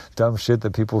dumb shit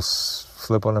that people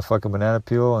flip on a fucking banana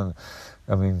peel, and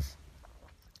I mean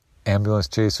ambulance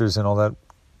chasers and all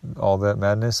that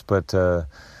madness. But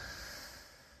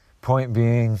point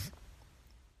being,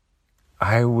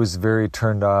 I was very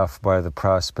turned off by the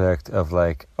prospect of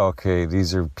like, okay,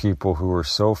 these are people who are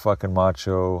so fucking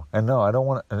macho. And no, I don't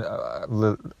want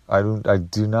to, I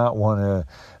do not want to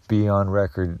be on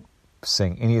record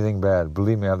saying anything bad.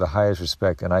 Believe me, I have the highest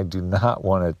respect, and I do not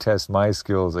want to test my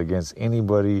skills against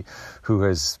anybody who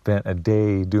has spent a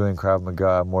day doing Krav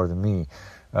Maga more than me.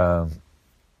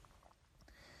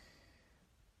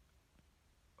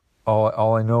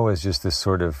 All I know is just this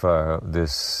sort of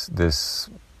this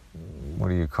what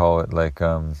do you call it? Like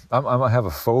I have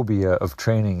a phobia of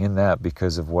training in that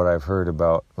because of what I've heard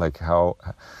about like how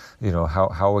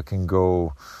how it can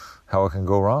go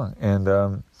wrong.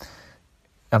 And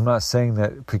I'm not saying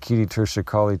that Pekiti-Tirsia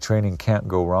Kali training can't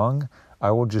go wrong.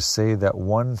 I will just say that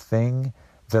one thing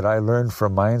that I learned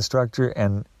from my instructor,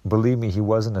 and believe me, he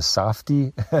wasn't a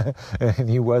softie, and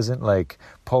he wasn't like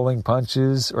pulling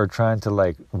punches or trying to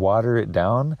like water it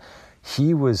down.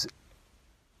 He was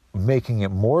making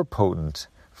it more potent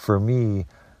for me,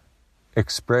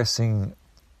 expressing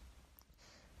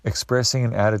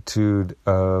an attitude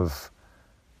of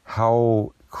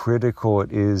how critical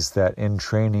it is that in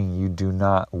training you do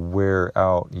not wear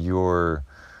out your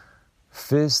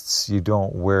fists, you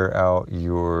don't wear out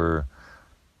your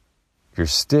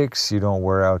sticks, you don't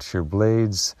wear out your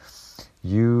blades.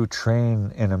 You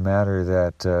train in a manner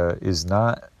that is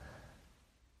not,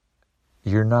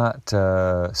 you're not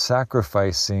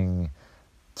sacrificing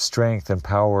strength and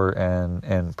power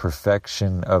and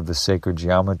perfection of the sacred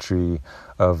geometry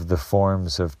of the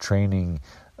forms of training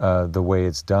the way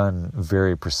it's done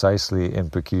very precisely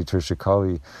in Pekiti-Tirsia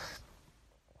Kali.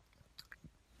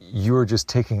 You're just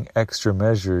taking extra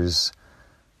measures,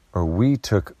 or we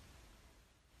took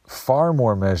far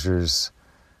more measures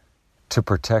to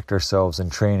protect ourselves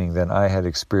in training than I had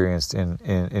experienced in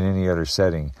any other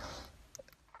setting.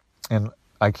 And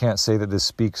I can't say that this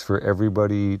speaks for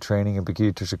everybody training in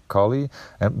Pekiti-Tirsia Kali,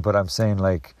 but I'm saying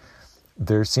like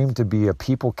there seemed to be a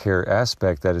people care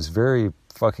aspect that is very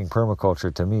fucking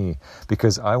permaculture to me,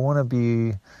 because I don't want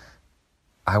to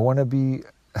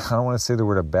say the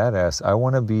word a badass. I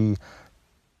want to be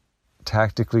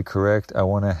tactically correct. I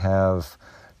want to have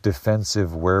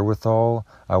defensive wherewithal.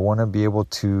 I want to be able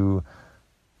to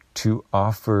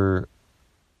offer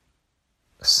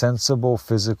sensible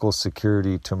physical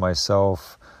security to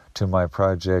myself, to my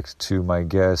project, to my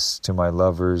guests, to my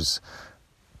lovers,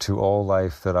 to all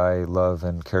life that I love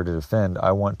and care to defend.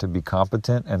 I want to be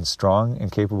competent and strong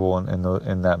and capable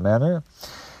in that manner.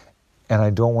 And I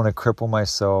don't want to cripple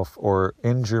myself or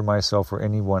injure myself or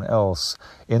anyone else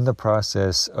in the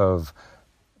process of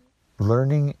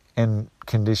learning and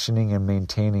conditioning and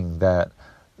maintaining that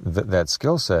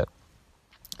skill set.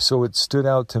 So it stood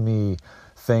out to me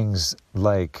things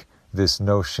like this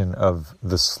notion of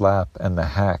the slap and the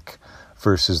hack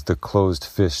versus the closed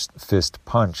fist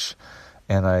punch.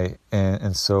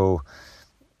 And so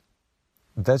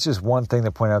that's just one thing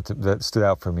that stood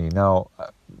out for me. Now,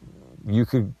 you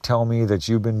could tell me that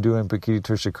you've been doing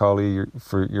Pekiti-Tirsia Kali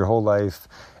for your whole life,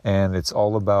 and it's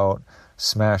all about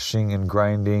smashing and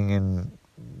grinding and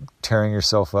tearing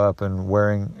yourself up and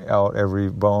wearing out every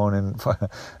bone,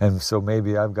 and so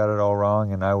maybe I've got it all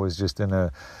wrong, and I was just in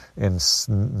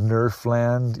Nerf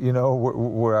land,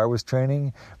 where I was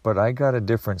training. But I got a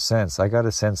different sense. I got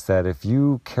a sense that if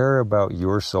you care about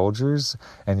your soldiers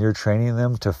and you're training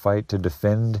them to fight to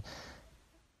defend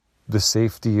the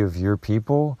safety of your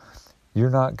people, they're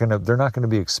not gonna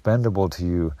be expendable to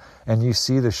you. And you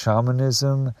see the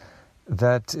shamanism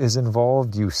that is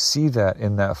involved. You see that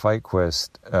in that Fight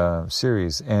Quest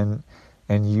series, and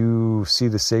you see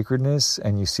the sacredness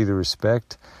and you see the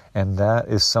respect, and that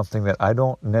is something that I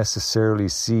don't necessarily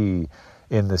see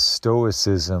in the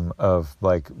stoicism of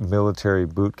like military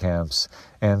boot camps.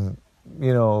 And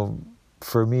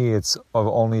for me, I've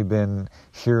only been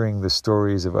hearing the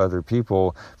stories of other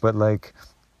people, but like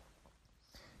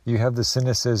you have the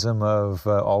cynicism of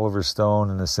Oliver Stone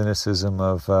and the cynicism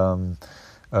of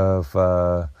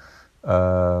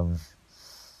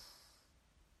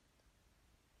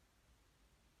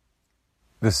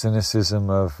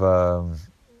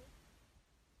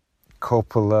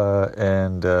Coppola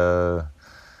and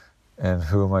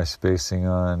who am I spacing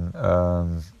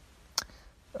on?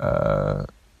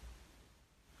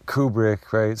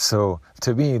 Kubrick, right? So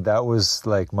to me, that was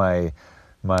like my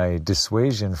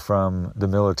dissuasion from the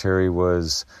military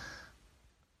was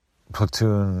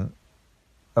Platoon,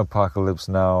 Apocalypse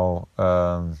Now,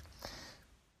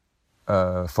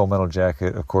 Full Metal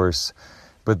Jacket, of course.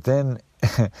 But then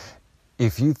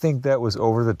if you think that was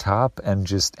over the top and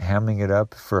just hamming it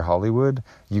up for Hollywood,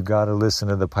 you got to listen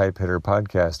to the Pipe Hitter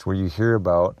podcast, where you hear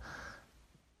about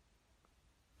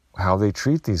how they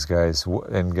treat these guys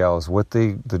and gals,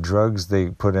 the drugs they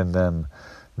put in them,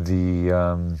 the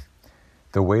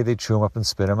way they chew them up and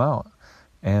spit them out.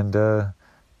 And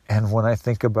when I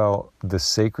think about the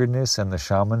sacredness and the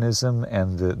shamanism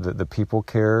and the people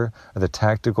care, the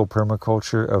tactical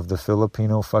permaculture of the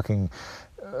Filipino fucking,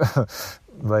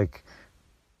 like,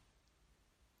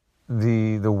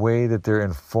 the way that they're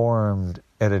informed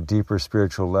at a deeper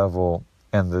spiritual level,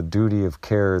 and the duty of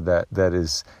care that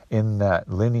is in that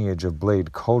lineage of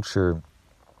Blade culture,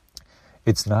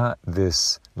 it's not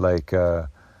this like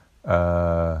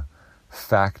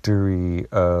factory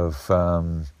of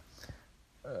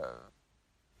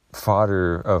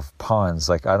fodder of pawns.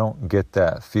 Like, I don't get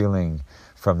that feeling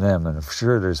from them. And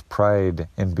sure, there's pride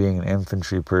in being an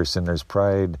infantry person. There's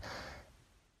pride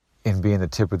in being the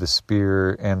tip of the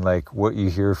spear, and like what you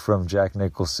hear from Jack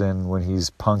Nicholson when he's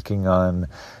punking on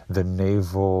the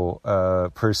naval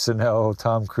personnel,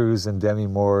 Tom Cruise and Demi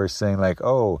Moore, saying like,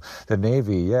 "Oh, the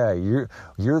Navy, yeah, you're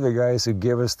the guys who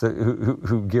give us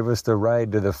who give us the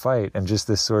ride to the fight," and just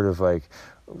this sort of like,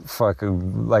 fuck,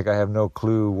 like I have no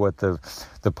clue what the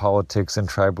politics and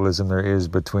tribalism there is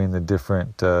between the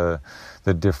different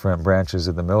branches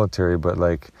of the military, but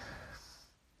like,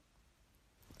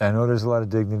 I know there's a lot of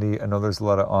dignity, I know there's a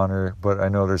lot of honor, but I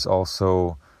know there's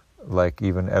also, like,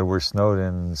 even Edward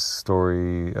Snowden's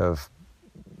story of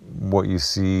what you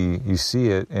see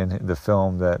it in the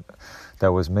film that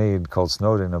was made called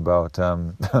Snowden, about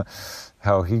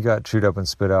how he got chewed up and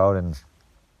spit out,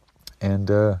 and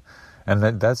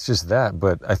that's just that.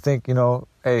 But I think,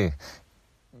 hey,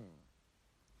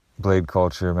 Blade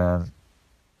culture, man,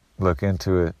 look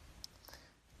into it,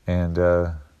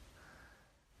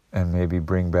 and maybe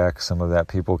bring back some of that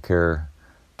people care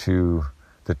to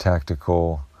the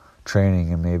tactical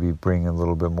training, and maybe bring a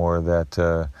little bit more of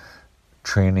that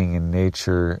training in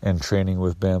nature and training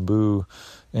with bamboo.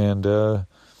 And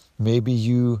maybe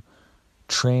you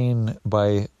train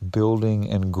by building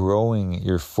and growing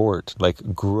your fort,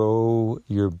 like grow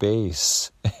your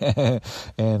base.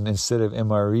 And instead of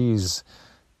MREs,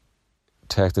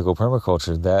 tactical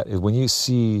permaculture, that is when you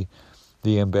see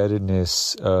the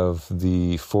embeddedness of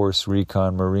the Force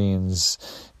Recon Marines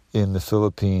in the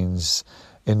Philippines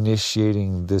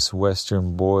initiating this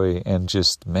Western boy, and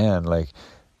just, man, like,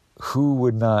 who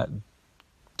would not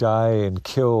die and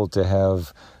kill to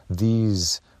have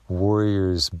these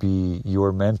warriors be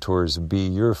your mentors, be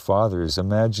your fathers?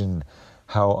 Imagine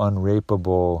how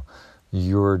unrapeable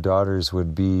your daughters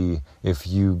would be if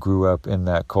you grew up in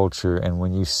that culture. And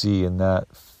when you see in that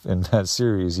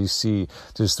series, you see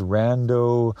just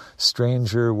rando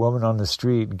stranger woman on the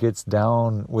street gets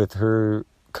down with her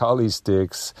collie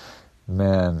sticks.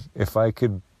 Man, if I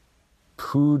could,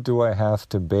 who do I have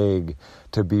to beg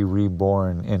to be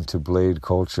reborn into Blade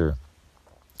culture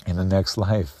in the next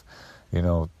life?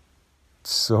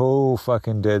 So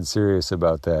fucking dead serious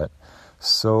about that.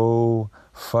 So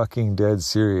fucking dead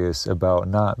serious about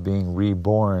not being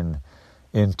reborn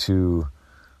into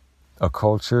a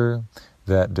culture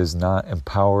that does not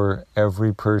empower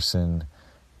every person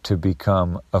to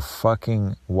become a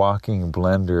fucking walking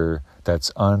blender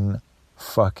that's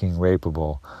unfucking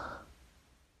rapeable.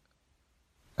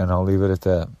 And I'll leave it at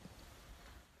that.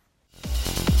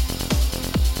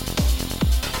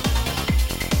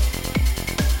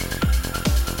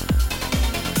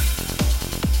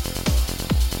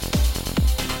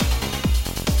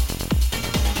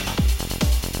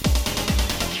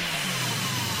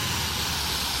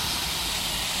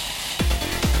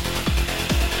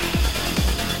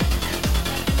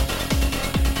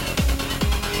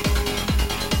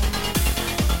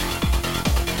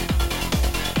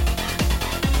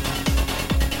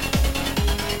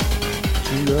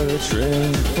 You gotta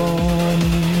train for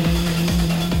me,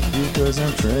 because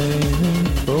I'm training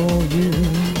for you.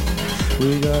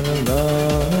 We got a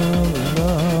lot